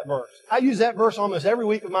love that verse. I use that verse almost every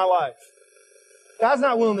week of my life. God's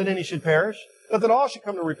not willing that any should perish, but that all should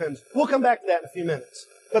come to repentance. We'll come back to that in a few minutes.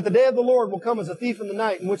 But the day of the Lord will come as a thief in the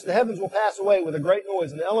night, in which the heavens will pass away with a great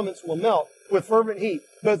noise, and the elements will melt with fervent heat.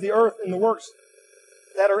 Both the earth and the works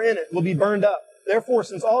that are in it will be burned up. Therefore,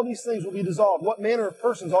 since all these things will be dissolved, what manner of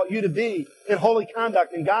persons ought you to be in holy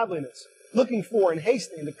conduct and godliness, looking for and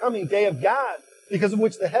hastening the coming day of God, because of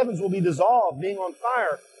which the heavens will be dissolved, being on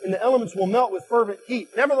fire, and the elements will melt with fervent heat.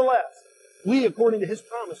 Nevertheless, we, according to His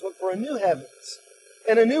promise, look for a new heavens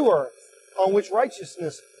and a new earth, on which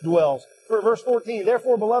righteousness dwells. For verse 14,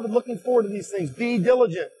 therefore, beloved, looking forward to these things, be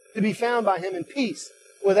diligent to be found by Him in peace,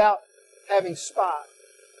 without having spot,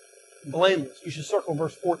 blameless. You should circle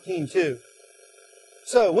verse 14 too.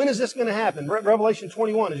 So, when is this going to happen? Revelation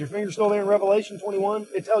 21. Is your finger still there in Revelation 21?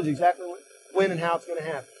 It tells you exactly when and how it's going to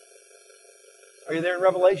happen. Are you there in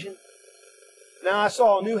Revelation? Now I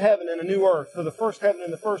saw a new heaven and a new earth, for the first heaven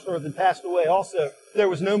and the first earth had passed away. Also, there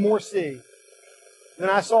was no more sea. Then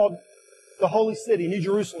I saw the holy city, New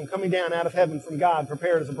Jerusalem, coming down out of heaven from God,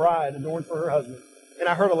 prepared as a bride adorned for her husband. And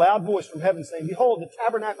I heard a loud voice from heaven saying, behold, the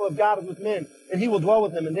tabernacle of God is with men, and He will dwell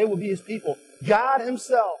with them, and they will be His people. God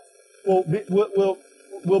Himself will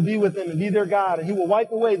be with them and be their God, and He will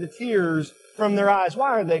wipe away the tears from their eyes.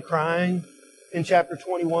 Why are they crying in chapter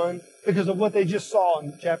 21? Because of what they just saw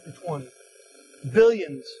in chapter 20.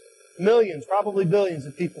 Billions, millions, probably billions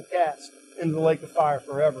of people cast into the lake of fire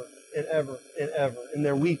forever and ever and ever, and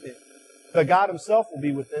they're weeping. But God Himself will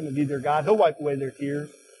be with them and be their God. He'll wipe away their tears.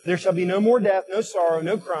 There shall be no more death, no sorrow,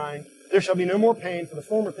 no crying. There shall be no more pain, for the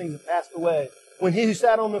former things have passed away. When He who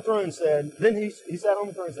sat on the throne said, then he sat on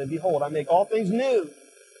the throne and said, behold, I make all things new.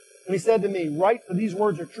 And He said to me, write, for these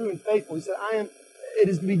words are true and faithful. He said, it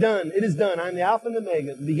is to be done. It is done. I am the Alpha and the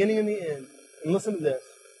Omega, the beginning and the end. And listen to this.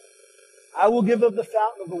 I will give of the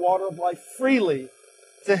fountain of the water of life freely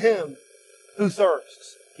to him who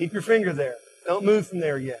thirsts. Keep your finger there. Don't move from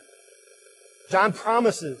there yet. John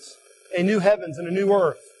promises a new heavens and a new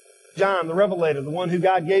earth. John, the revelator, the one who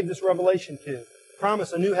God gave this revelation to,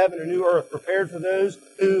 promised a new heaven and a new earth prepared for those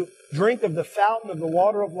who drink of the fountain of the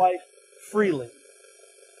water of life freely.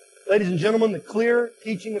 Ladies and gentlemen, the clear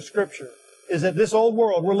teaching of Scripture is that this old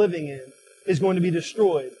world we're living in is going to be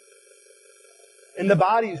destroyed. And the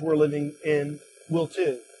bodies we're living in will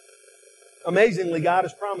too. Amazingly, God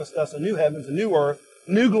has promised us a new heavens, a new earth,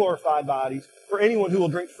 new glorified bodies for anyone who will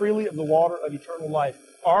drink freely of the water of eternal life.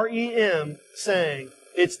 REM saying,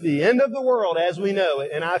 it's the end of the world as we know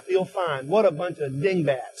it, and I feel fine. What a bunch of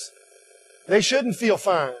dingbats. They shouldn't feel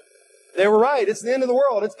fine. They were right. It's the end of the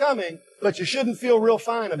world. It's coming. But you shouldn't feel real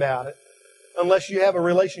fine about it unless you have a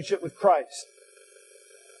relationship with Christ.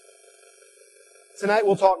 Tonight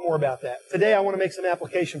we'll talk more about that. Today I want to make some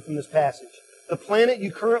application from this passage. The planet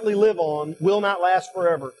you currently live on will not last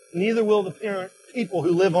forever. Neither will the people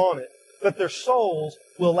who live on it. But their souls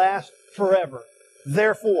will last forever.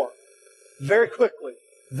 Therefore, very quickly,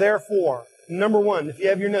 therefore, number one, if you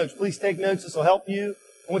have your notes, please take notes. This will help you.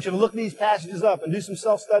 I want you to look these passages up and do some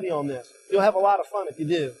self-study on this. You'll have a lot of fun if you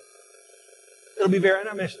do. It'll be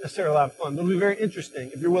not necessarily a lot of fun, but it'll be very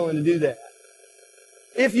interesting if you're willing to do that.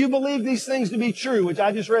 If you believe these things to be true, which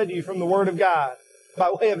I just read to you from the Word of God,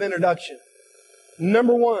 by way of introduction,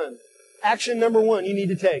 number one, action number one you need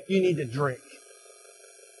to take, you need to drink.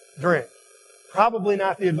 Drink. Probably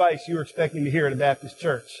not the advice you were expecting to hear at a Baptist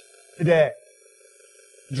church today.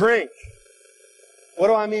 Drink. What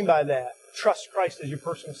do I mean by that? Trust Christ as your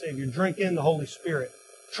personal Savior. Drink in the Holy Spirit.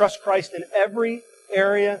 Trust Christ in every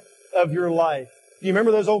area of your life. Do you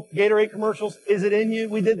remember those old Gatorade commercials? Is it in you?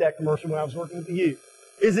 We did that commercial when I was working with the youth.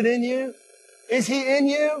 Is it in you? Is He in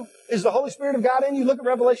you? Is the Holy Spirit of God in you? Look at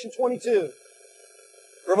Revelation 22.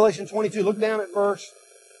 Revelation 22. Look down at verse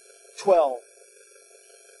 12.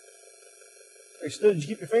 Did you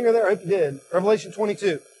keep your finger there? I hope you did. Revelation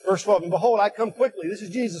 22, verse 12. And behold, I come quickly. This is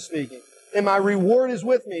Jesus speaking. And my reward is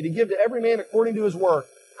with me to give to every man according to his work.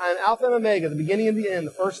 I am Alpha and Omega, the beginning and the end,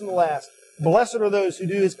 the first and the last. Blessed are those who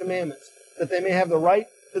do His commandments, that they may have the right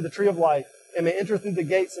to the tree of life, and may enter through the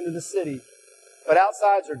gates into the city. But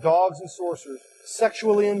outside are dogs and sorcerers,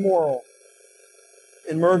 sexually immoral,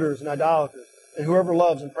 and murderers and idolaters, and whoever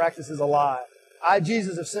loves and practices a lie. I,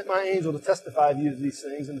 Jesus, have sent my angel to testify of you to these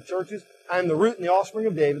things in the churches. I am the root and the offspring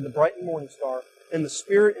of David, the bright and morning star. And the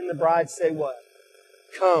Spirit and the bride say what?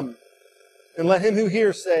 Come. And let him who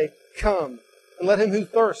hears say, come. And let him who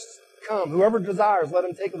thirsts come. Whoever desires, let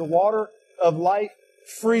him take of the water of life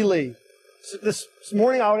freely. So this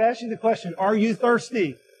morning I would ask you the question, are you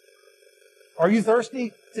thirsty? Are you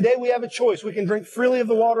thirsty? Today we have a choice. We can drink freely of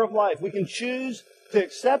the water of life. We can choose to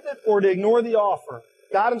accept it or to ignore the offer.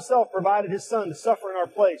 God himself provided his Son to suffer in our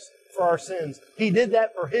place for our sins. He did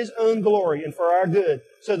that for his own glory and for our good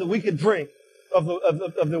so that we could drink of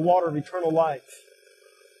the water of eternal life.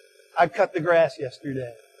 I cut the grass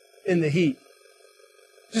yesterday in the heat.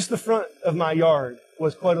 Just the front of my yard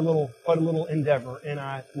was quite a little endeavor, and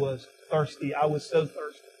I was thirsty. I was so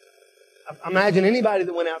thirsty. Imagine anybody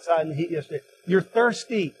that went outside in the heat yesterday. You're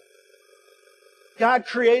thirsty. God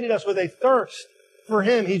created us with a thirst for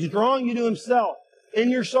him. He's drawing you to himself. In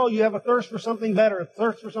your soul, you have a thirst for something better, a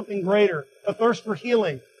thirst for something greater, a thirst for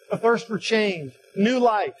healing, a thirst for change, new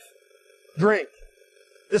life. Drink.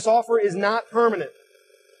 This offer is not permanent.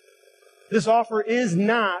 This offer is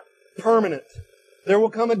not permanent. There will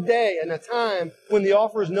come a day and a time when the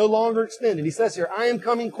offer is no longer extended. He says here, I am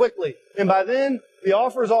coming quickly. And by then, the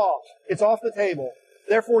offer is off. It's off the table.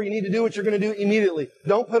 Therefore, you need to do what you're going to do immediately.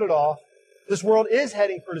 Don't put it off. This world is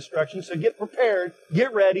heading for destruction, so get prepared,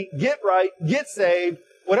 get ready, get right, get saved,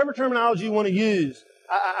 whatever terminology you want to use.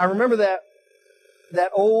 I remember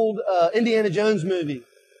that old Indiana Jones movie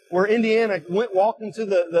where Indiana walked into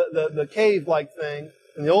the cave-like thing,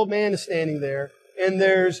 and the old man is standing there, and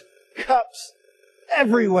there's cups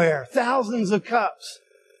everywhere, thousands of cups.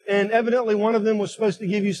 And evidently one of them was supposed to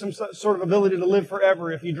give you some sort of ability to live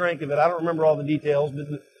forever if you drank of it. I don't remember all the details,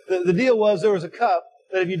 but the deal was there was a cup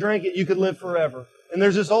that if you drank it, you could live forever. And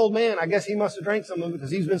there's this old man, I guess he must have drank some of it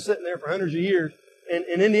because he's been sitting there for hundreds of years. And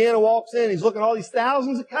Indiana walks in, he's looking at all these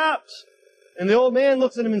thousands of cups. And the old man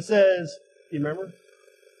looks at him and says, you remember?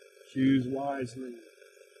 Choose wisely.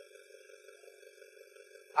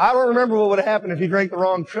 I don't remember what would have happened if you drank the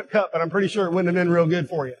wrong cup, but I'm pretty sure it wouldn't have been real good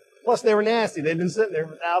for you. Plus, they were nasty. They'd been sitting there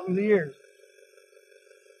for thousands of years.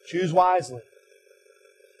 Choose wisely.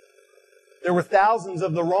 There were thousands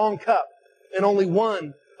of the wrong cup and only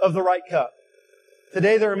one of the right cup.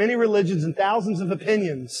 Today, there are many religions and thousands of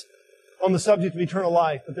opinions on the subject of eternal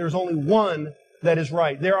life, but there's only one that is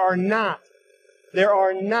right. There are not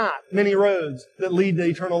many roads that lead to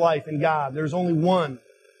eternal life in God. There's only one.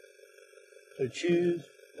 So choose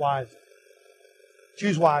wisely.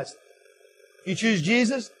 Choose wisely. If you choose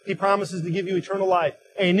Jesus, he promises to give you eternal life.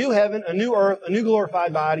 A new heaven, a new earth, a new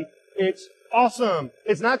glorified body. It's awesome.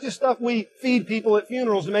 It's not just stuff we feed people at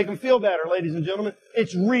funerals to make them feel better, ladies and gentlemen.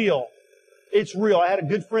 It's real. It's real. I had a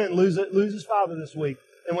good friend lose his father this week.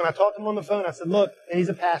 And when I talked to him on the phone, I said, look, and he's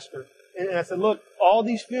a pastor. And I said, look, all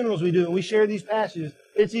these funerals we do and we share these passages,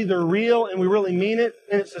 it's either real and we really mean it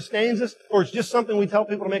and it sustains us, or it's just something we tell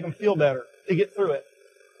people to make them feel better, to get through it.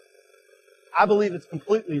 I believe it's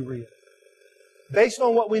completely real. Based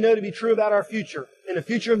on what we know to be true about our future and the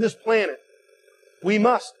future of this planet, we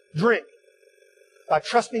must drink by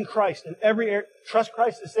trusting Christ in every area. Trust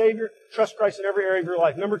Christ as Savior. Trust Christ in every area of your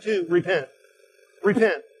life. Number 2, repent.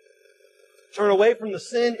 Repent. Turn away from the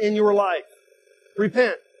sin in your life.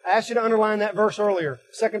 Repent. I asked you to underline that verse earlier,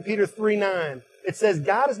 2 Peter 3:9. It says,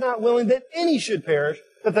 God is not willing that any should perish,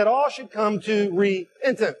 but that all should come to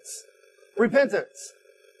repentance. Repentance.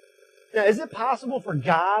 Now, is it possible for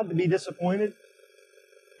God to be disappointed?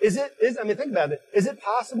 Think about it. Is it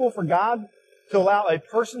possible for God to allow a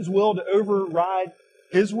person's will to override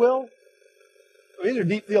his will? These are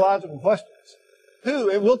deep theological questions. Who,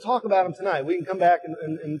 and we'll talk about them tonight. We can come back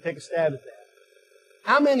and take a stab at that.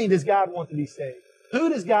 How many does God want to be saved? Who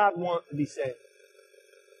does God want to be saved?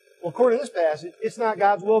 Well, according to this passage, it's not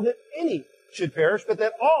God's will that any should perish, but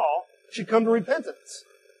that all should come to repentance.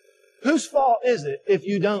 Whose fault is it if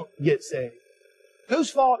you don't get saved? Whose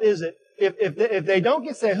fault is it if they don't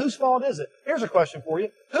get saved? Whose fault is it? Here's a question for you.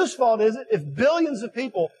 Whose fault is it if billions of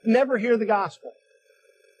people never hear the gospel?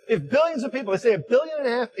 If billions of people, they say 1.5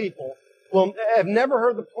 billion people, have never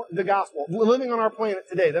heard the gospel, living on our planet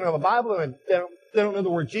today. They don't have a Bible, they don't know the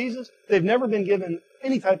word Jesus. They've never been given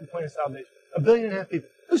any type of plan of salvation. 1.5 billion people.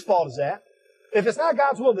 Whose fault is that? If it's not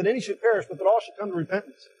God's will that any should perish, but that all should come to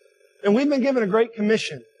repentance. And we've been given a great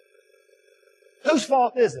commission. Whose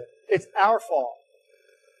fault is it? It's our fault.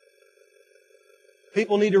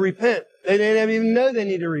 People need to repent. They didn't even know they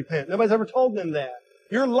need to repent. Nobody's ever told them that.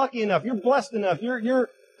 You're lucky enough. You're blessed enough.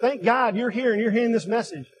 Thank God you're here and you're hearing this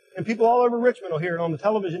message. And people all over Richmond will hear it on the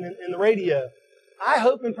television and the radio. I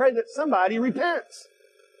hope and pray that somebody repents.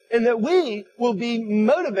 And that we will be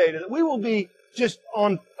motivated. That we will be just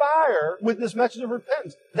on fire with this message of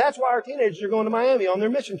repentance. That's why our teenagers are going to Miami on their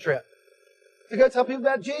mission trip. To go tell people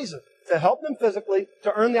about Jesus. to help them physically,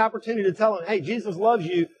 to earn the opportunity to tell them, hey, Jesus loves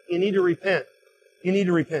you. You need to repent. You need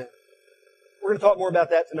to repent. We're going to talk more about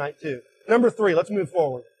that tonight too. Number 3, let's move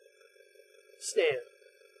forward. Stand.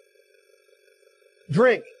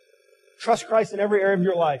 Drink. Trust Christ in every area of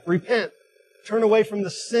your life. Repent. Turn away from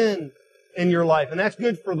the sin in your life. And that's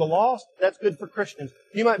good for the lost. That's good for Christians.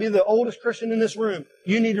 You might be the oldest Christian in this room.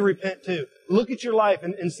 You need to repent too. Look at your life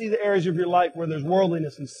and see the areas of your life where there's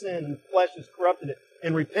worldliness and sin and the flesh has corrupted it,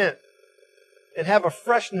 and repent. And have a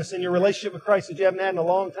freshness in your relationship with Christ that you haven't had in a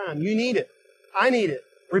long time. You need it. I need it.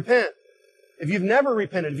 Repent. If you've never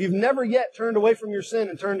repented, if you've never yet turned away from your sin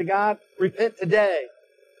and turned to God, repent today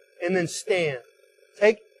and then stand.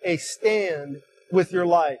 Take a stand with your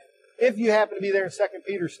life. If you happen to be there in 2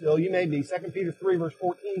 Peter still, you may be. 2 Peter 3 verse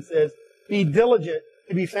 14 says, be diligent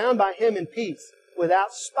to be found by Him in peace,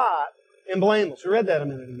 without spot and blameless. We read that a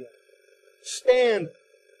minute ago. Stand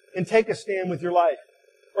and take a stand with your life.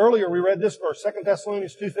 Earlier we read this verse, 2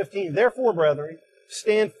 Thessalonians 2:15. Therefore, brethren,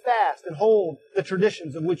 stand fast and hold the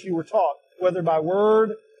traditions of which you were taught, whether by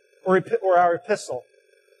word or our epistle.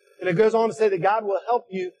 And it goes on to say that God will help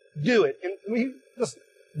you do it. And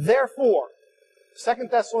therefore, 2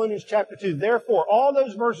 Thessalonians chapter 2, therefore, all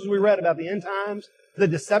those verses we read about the end times, the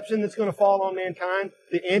deception that's going to fall on mankind,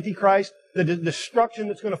 the Antichrist, the destruction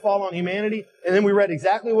that's going to fall on humanity, and then we read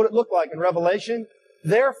exactly what it looked like in Revelation.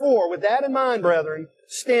 Therefore, with that in mind, brethren,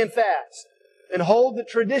 stand fast and hold the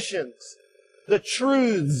traditions, the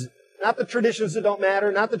truths, not the traditions that don't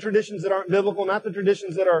matter, not the traditions that aren't biblical, not the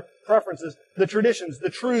traditions that are preferences, the traditions, the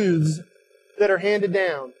truths that are handed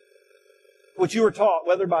down, which you were taught,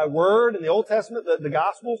 whether by word in the Old Testament, the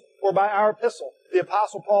Gospels, or by our epistle, the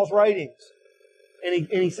Apostle Paul's writings. And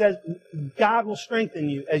he says, God will strengthen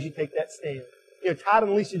you as you take that stand. You know, Todd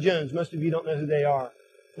and Lisa Jones, most of you don't know who they are,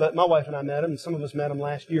 but my wife and I met them, and some of us met them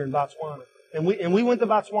last year in Botswana. And we went to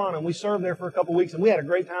Botswana, and we served there for a couple of weeks, and we had a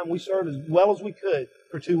great time. We served as well as we could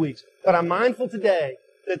for 2 weeks. But I'm mindful today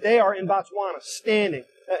that they are in Botswana standing,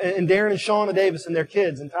 and Darren and Shauna Davis and their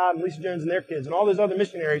kids, and Todd and Lisa Jones and their kids, and all those other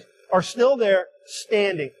missionaries are still there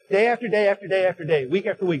standing, day after day after day after day, week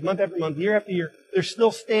after week, month after month, year after year. They're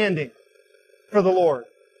still standing for the Lord.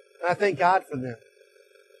 And I thank God for them.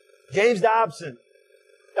 James Dobson,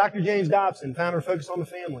 Dr. James Dobson, founder of Focus on the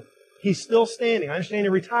Family. He's still standing. I understand he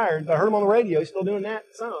retired, but I heard him on the radio. He's still doing that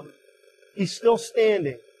some. He's still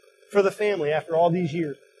standing for the family after all these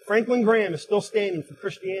years. Franklin Graham is still standing for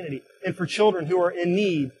Christianity and for children who are in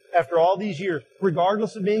need after all these years,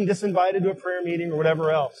 regardless of being disinvited to a prayer meeting or whatever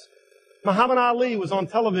else. Muhammad Ali was on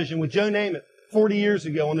television with Joe Namath 40 years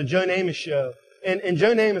ago on the Joe Namath show. And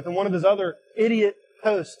Joe Namath and one of his other idiot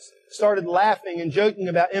hosts started laughing and joking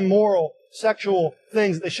about immoral sexual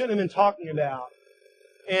things that they shouldn't have been talking about.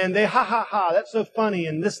 And they, that's so funny,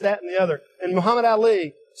 and this, that, and the other. And Muhammad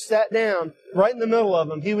Ali sat down right in the middle of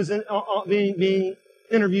them. He was being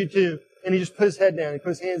interviewed too, and he just put his head down. He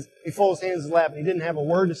folded his hands in his lap, and he didn't have a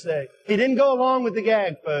word to say. He didn't go along with the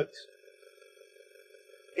gag, folks.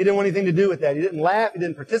 He didn't want anything to do with that. He didn't laugh, he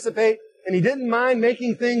didn't participate, and he didn't mind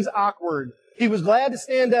making things awkward. He was glad to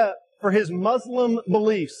stand up for his Muslim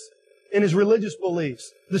beliefs and his religious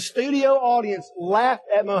beliefs. The studio audience laughed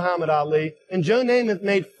at Muhammad Ali, and Joe Namath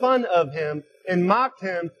made fun of him and mocked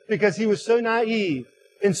him because he was so naive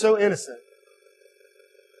and so innocent.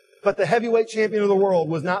 But the heavyweight champion of the world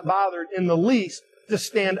was not bothered in the least to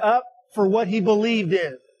stand up for what he believed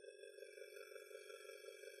in.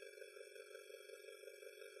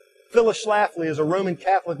 Phyllis Schlafly is a Roman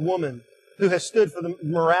Catholic woman who has stood for the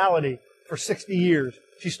morality for 60 years.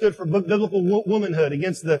 She stood for biblical womanhood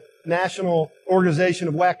against the National Organization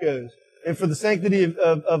of Wackos and for the sanctity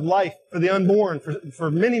of life for the unborn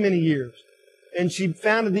for many, many years. And she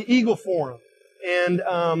founded the Eagle Forum.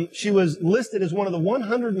 And she was listed as one of the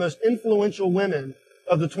 100 most influential women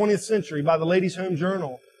of the 20th century by the Ladies' Home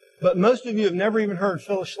Journal. But most of you have never even heard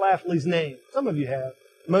Phyllis Schlafly's name. Some of you have.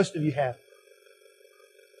 Most of you have.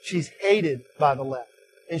 She's hated by the left.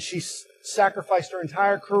 And she sacrificed her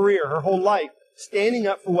entire career, her whole life, standing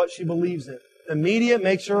up for what she believes in. The media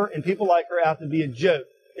makes her and people like her out to be a joke.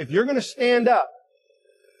 If you're going to stand up,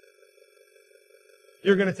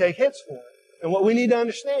 you're going to take hits for it. And what we need to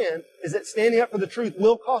understand is that standing up for the truth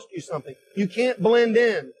will cost you something. You can't blend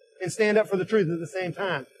in and stand up for the truth at the same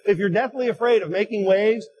time. If you're deathly afraid of making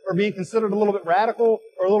waves or being considered a little bit radical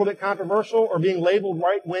or a little bit controversial or being labeled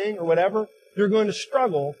right-wing or whatever, you're going to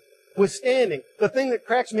struggle with standing. The thing that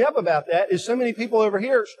cracks me up about that is so many people over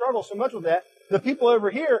here struggle so much with that. The people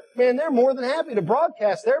over here, man, they're more than happy to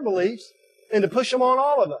broadcast their beliefs and to push them on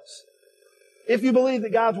all of us. If you believe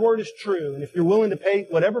that God's Word is true, and if you're willing to pay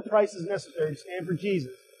whatever price is necessary to stand for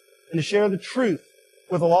Jesus and to share the truth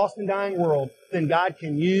with a lost and dying world, then God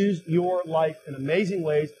can use your life in amazing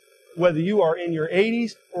ways, whether you are in your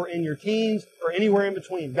 80s or in your teens or anywhere in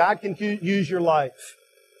between. God can use your life.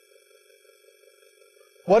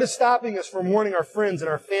 What is stopping us from warning our friends and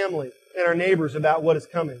our family and our neighbors about what is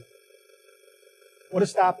coming? What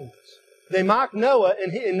is stopping us? They mocked Noah,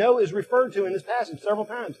 and Noah is referred to in this passage several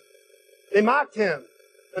times. They mocked him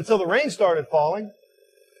until the rain started falling,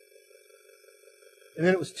 and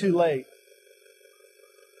then it was too late.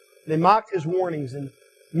 They mocked his warnings, and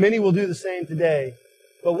many will do the same today.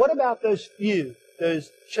 But what about those few,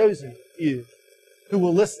 those chosen few, who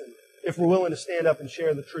will listen if we're willing to stand up and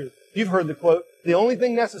share the truth? You've heard the quote, the only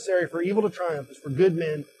thing necessary for evil to triumph is for good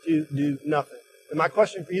men to do nothing. And my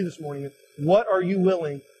question for you this morning is, what are you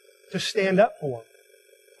willing to stand up for?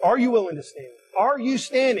 Are you willing to stand? Are you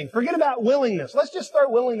standing? Forget about willingness. Let's just throw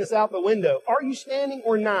willingness out the window. Are you standing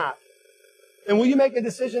or not? And will you make a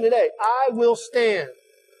decision today? I will stand.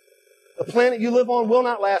 The planet you live on will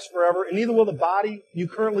not last forever, and neither will the body you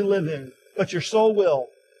currently live in, but your soul will.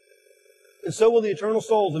 And so will the eternal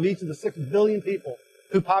souls of each of the 6 billion people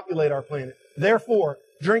who populate our planet. Therefore,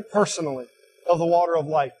 drink personally of the water of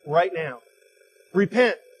life right now.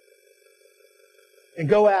 Repent and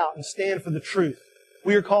go out and stand for the truth.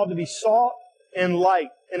 We are called to be salt and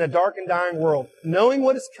light in a dark and dying world. Knowing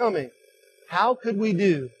what is coming, how could we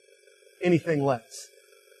do anything less?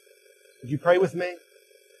 Would you pray with me?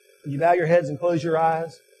 Would you bow your heads and close your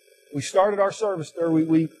eyes? We started our service there.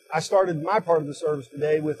 I started my part of the service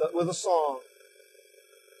today with a song,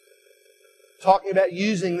 talking about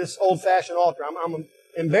using this old-fashioned altar. I'm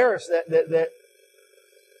embarrassed that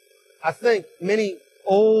I think many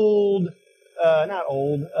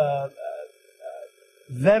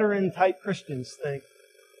veteran-type Christians think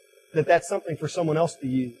that that's something for someone else to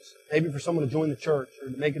use. Maybe for someone to join the church or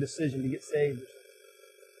to make a decision to get saved.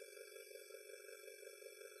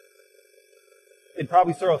 They'd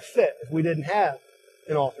probably throw a fit if we didn't have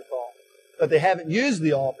an altar call. But they haven't used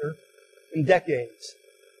the altar in decades.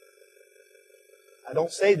 I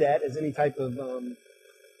don't say that as any type of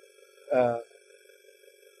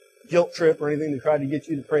guilt trip or anything to try to get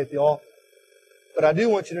you to pray at the altar. But I do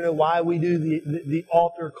want you to know why we do the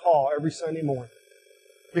altar call every Sunday morning.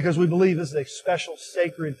 Because we believe this is a special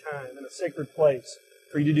sacred time and a sacred place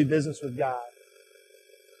for you to do business with God.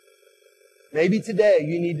 Maybe today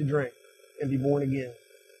you need to drink and be born again.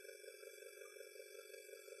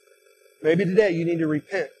 Maybe today you need to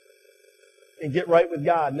repent and get right with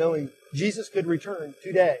God, knowing Jesus could return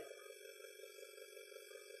today.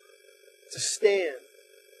 To stand,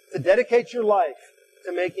 to dedicate your life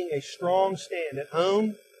to making a strong stand at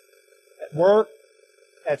home, at work,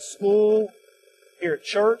 at school, here at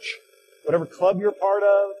church, whatever club you're part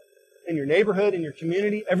of, in your neighborhood, in your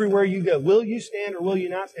community, everywhere you go. Will you stand or will you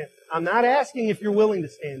not stand? I'm not asking if you're willing to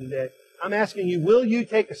stand today. I'm asking you, will you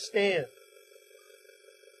take a stand?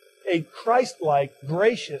 A Christ-like,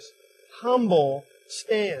 gracious, humble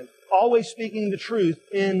stand. Always speaking the truth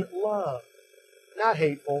in love. Not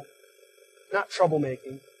hateful, not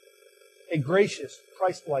troublemaking. A gracious,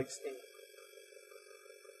 Christ-like stand.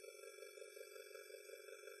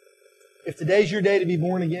 If today's your day to be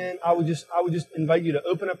born again, I would just invite you to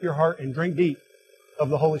open up your heart and drink deep of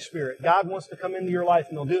the Holy Spirit. God wants to come into your life,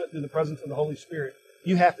 and He'll do it through the presence of the Holy Spirit.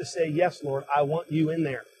 You have to say, yes, Lord, I want you in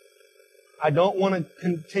there. I don't want to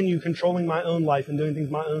continue controlling my own life and doing things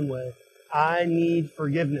my own way. I need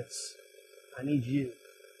forgiveness. I need you.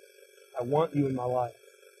 I want you in my life.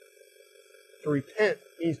 To repent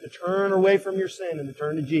means to turn away from your sin and to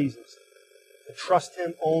turn to Jesus. To trust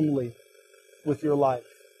Him only with your life.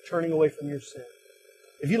 Turning away from your sin.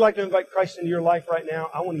 If you'd like to invite Christ into your life right now,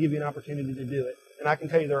 I want to give you an opportunity to do it. And I can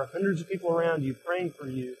tell you there are hundreds of people around you praying for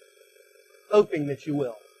you, hoping that you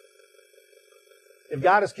will. If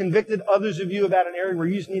God has convicted others of you about an area where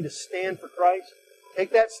you just need to stand for Christ,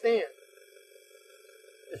 take that stand.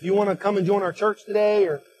 If you want to come and join our church today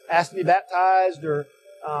or ask to be baptized or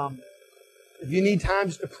if you need time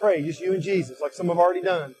just to pray, just you and Jesus, like some have already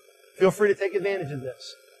done, feel free to take advantage of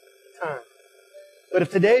this time. But if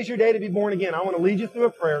today is your day to be born again, I want to lead you through a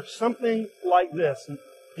prayer, something like this. And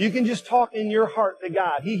you can just talk in your heart to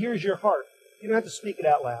God. He hears your heart. You don't have to speak it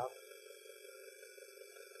out loud.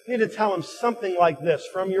 You need to tell Him something like this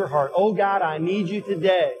from your heart. Oh God, I need you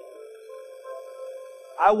today.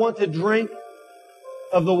 I want to drink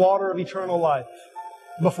of the water of eternal life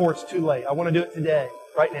before it's too late. I want to do it today,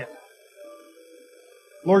 right now.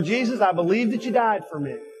 Lord Jesus, I believe that you died for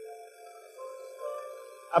me.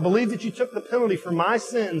 I believe that you took the penalty for my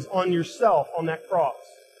sins on yourself on that cross.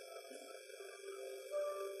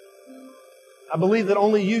 I believe that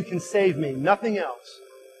only you can save me, nothing else,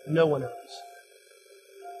 no one else.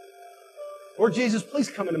 Lord Jesus, please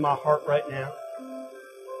come into my heart right now.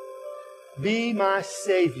 Be my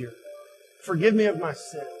Savior. Forgive me of my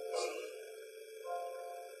sins.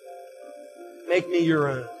 Make me your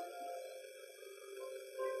own.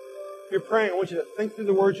 If you're praying, I want you to think through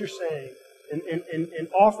the words you're saying and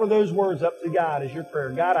offer those words up to God as your prayer.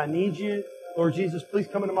 God, I need you. Lord Jesus, please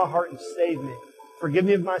come into my heart and save me. Forgive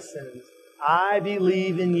me of my sins. I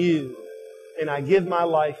believe in you, and I give my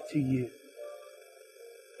life to you.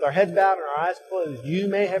 With our heads bowed and our eyes closed, you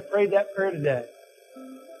may have prayed that prayer today. I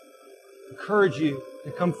encourage you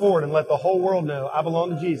to come forward and let the whole world know I belong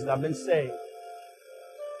to Jesus. I've been saved.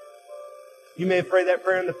 You may have prayed that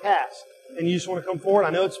prayer in the past, and you just want to come forward. I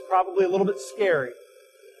know it's probably a little bit scary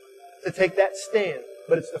to take that stand,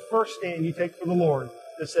 but it's the first stand you take for the Lord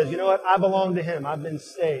that says, you know what, I belong to Him. I've been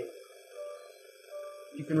saved.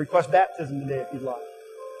 You can request baptism today if you'd like.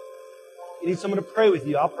 You need someone to pray with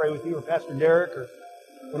you. I'll pray with you, or Pastor Derek, or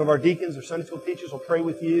one of our deacons or Sunday school teachers will pray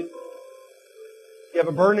with you. If you have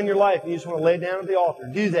a burden in your life and you just want to lay it down at the altar,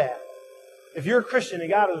 do that. If you're a Christian and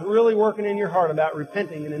God is really working in your heart about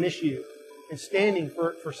repenting in an issue and standing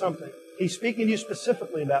for something, He's speaking to you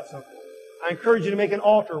specifically about something, I encourage you to make an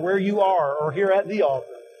altar where you are or here at the altar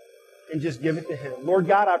and just give it to Him. Lord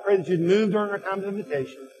God, I pray that you'd move during our time of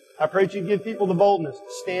invitation. I pray that you'd give people the boldness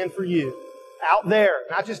to stand for you out there,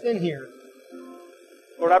 not just in here.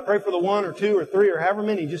 Lord, I pray for the 1 or 2 or 3 or however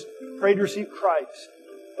many just prayed to receive Christ.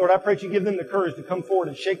 Lord, I pray that you give them the courage to come forward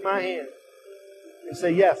and shake my hand and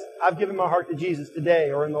say, yes, I've given my heart to Jesus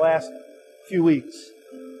today or in the last few weeks.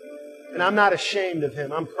 And I'm not ashamed of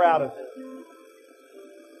Him. I'm proud of Him.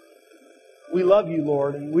 We love you,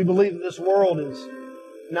 Lord, and we believe that this world is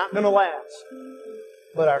not going to last,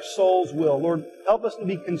 but our souls will. Lord, help us to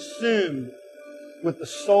be consumed with the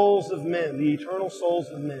souls of men, the eternal souls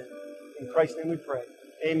of men. In Christ's name we pray.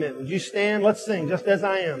 Amen. Would you stand? Let's sing, Just As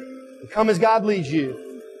I Am. And come as God leads you.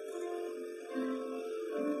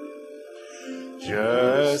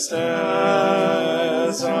 Just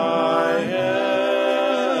as I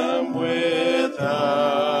am, without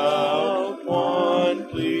one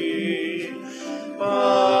plea,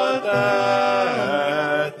 but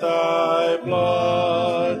that thy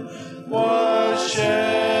blood was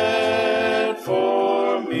shed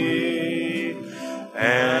for me,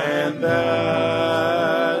 and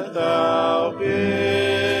that thou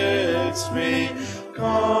bidst me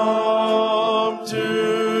come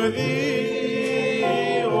to thee,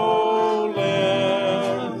 O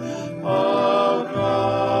Lamb of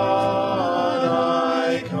God,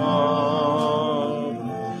 I come,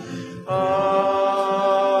 I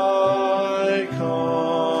come.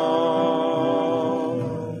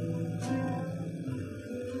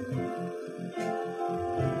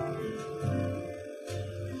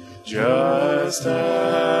 Just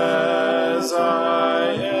as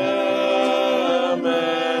I am,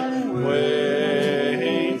 and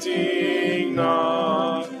waiting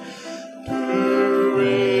not to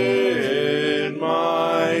rid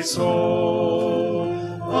my soul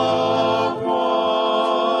of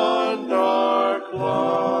one dark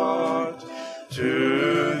lot,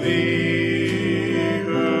 to thee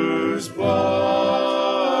whose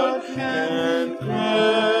blood can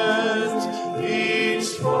cleanse each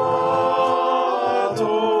spot,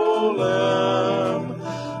 O Lamb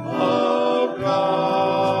of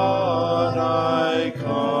God, I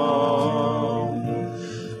come,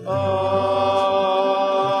 I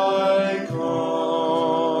come.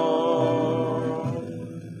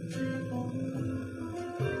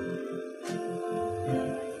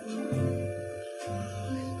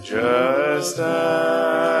 Just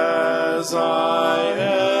as I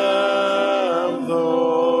am,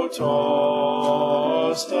 though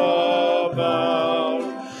tossed about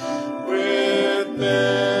with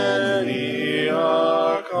many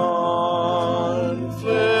a conflict,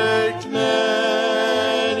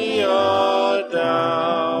 many a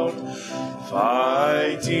doubt,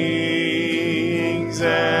 fightings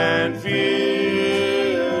and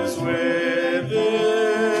fears within,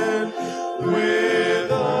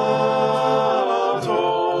 without,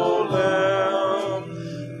 O Lamb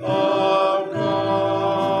of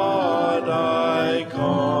God, I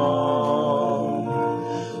come,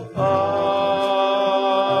 I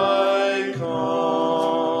come.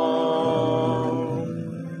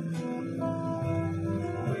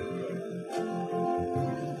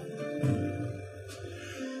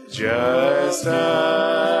 Just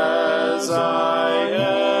as I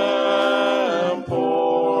am,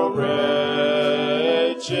 poor,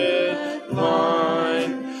 wretched,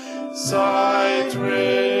 blind, sight,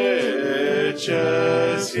 riches,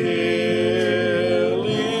 healing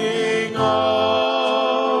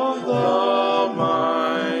of the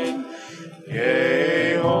mind,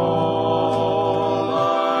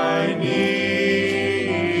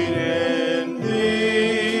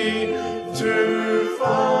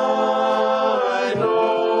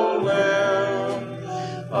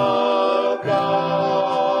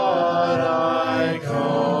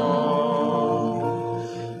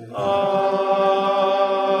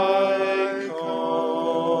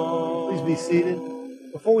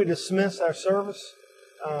 dismiss our service,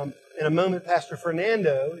 in a moment, Pastor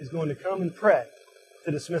Fernando is going to come and pray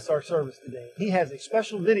to dismiss our service today. He has a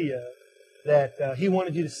special video that he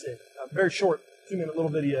wanted you to see, a very short 2-minute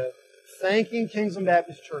little video, thanking Kingsland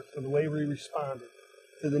Baptist Church for the way we responded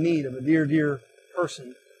to the need of a dear, dear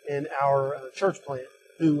person in our church plant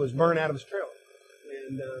who was burned out of his trailer.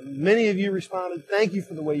 And many of you responded. Thank you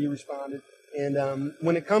for the way you responded. And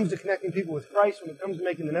when it comes to connecting people with Christ, when it comes to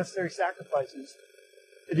making the necessary sacrifices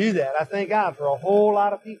to do that, I thank God for a whole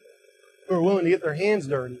lot of people who are willing to get their hands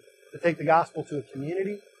dirty to take the gospel to a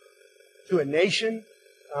community, to a nation.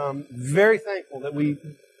 Very thankful that we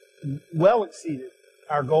well exceeded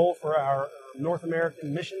our goal for our North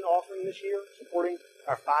American mission offering this year, supporting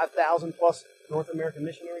our 5,000 plus North American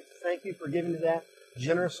missionaries. Thank you for giving to that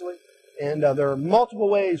generously. And there are multiple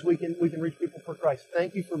ways we can reach people for Christ.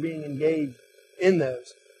 Thank you for being engaged in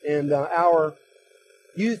those. And our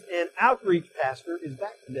youth and outreach pastor is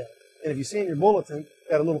back today. And if you see in your bulletin,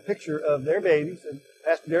 got a little picture of their babies. And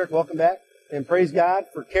Pastor Derek, welcome back. And praise God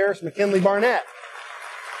for Karis McKinley Barnett.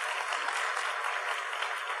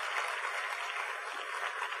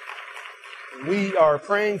 We are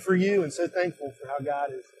praying for you and so thankful for how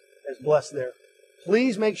God has blessed there.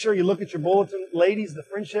 Please make sure you look at your bulletin. Ladies, the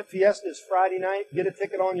Friendship Fiesta is Friday night. Get a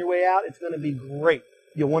ticket on your way out. It's going to be great.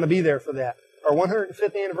 You'll want to be there for that. Our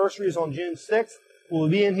 105th anniversary is on June 6th. We'll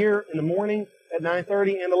be in here in the morning at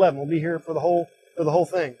 9:30 and 11. We'll be here for the whole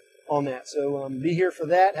thing on that. So be here for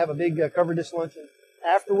that. Have a big cover dish luncheon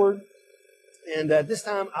afterward. And at this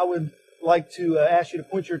time, I would like to ask you to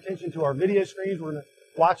point your attention to our video screens. We're going to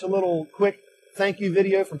watch a little quick thank you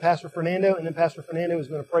video from Pastor Fernando, and then Pastor Fernando is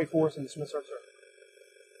going to pray for us and dismiss our service.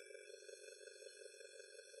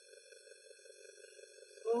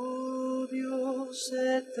 Oh Dios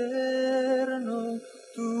eterno,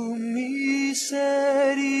 tu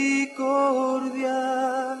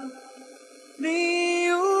misericordia, ni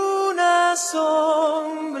una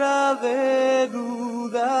sombra de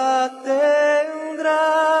duda tendrá.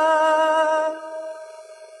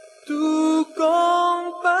 Tu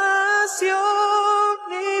compasión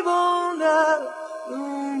y bondad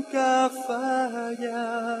nunca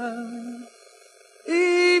fallan,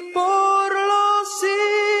 y por los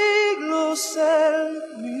siglos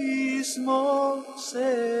el mismo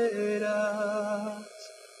serás.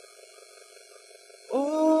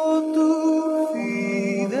 Oh, tu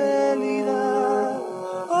fidelidad,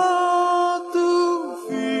 oh, tu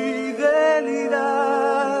fidelidad,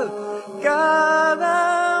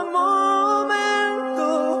 cada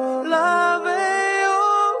momento la veo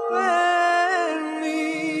en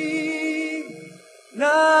mí.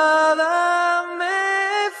 Nada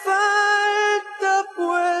me falta,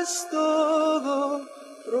 pues todo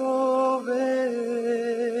provees.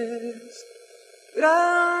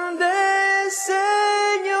 Grande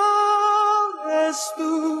Señor es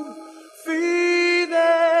tu fidelidad.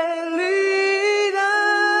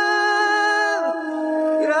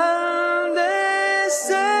 Grande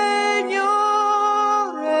Señor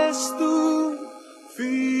es tu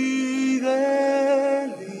fidelidad.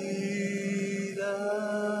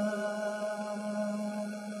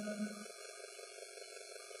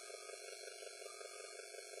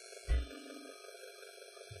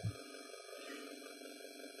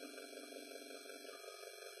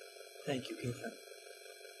 Thank you, Kingsland.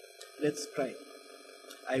 Let's pray.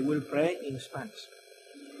 I will pray in Spanish.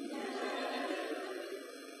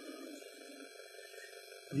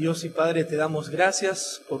 Dios y Padre, te damos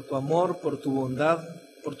gracias por tu amor, por tu bondad,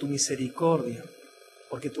 por tu misericordia,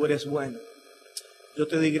 porque tú eres bueno. Yo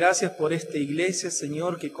te doy gracias por esta iglesia,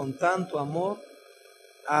 Señor, que con tanto amor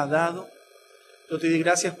ha dado. Yo te doy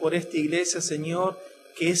gracias por esta iglesia, Señor,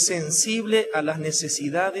 que es sensible a las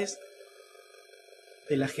necesidades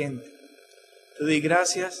de la gente. Te doy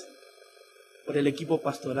gracias por el equipo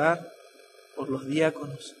pastoral, por los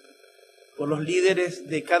diáconos, por los líderes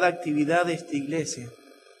de cada actividad de esta iglesia,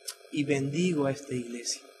 y bendigo a esta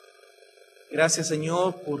iglesia. Gracias,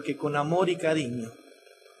 Señor, porque con amor y cariño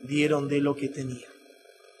dieron de lo que tenían.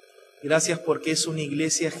 Gracias porque es una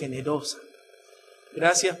iglesia generosa.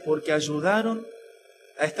 Gracias porque ayudaron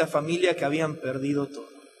a esta familia que habían perdido todo.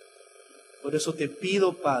 Por eso te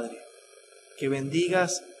pido, Padre, que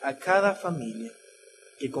bendigas a cada familia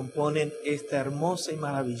que componen esta hermosa y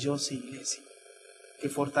maravillosa iglesia. Que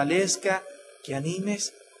fortalezca, que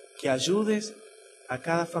animes, que ayudes a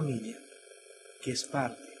cada familia que es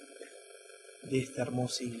parte de esta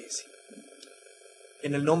hermosa iglesia.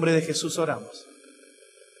 En el nombre de Jesús oramos.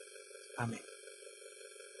 Amén.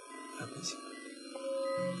 Amén.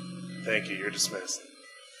 Thank you. You're dismissed.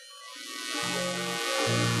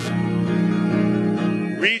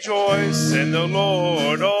 Rejoice in the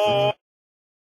Lord, all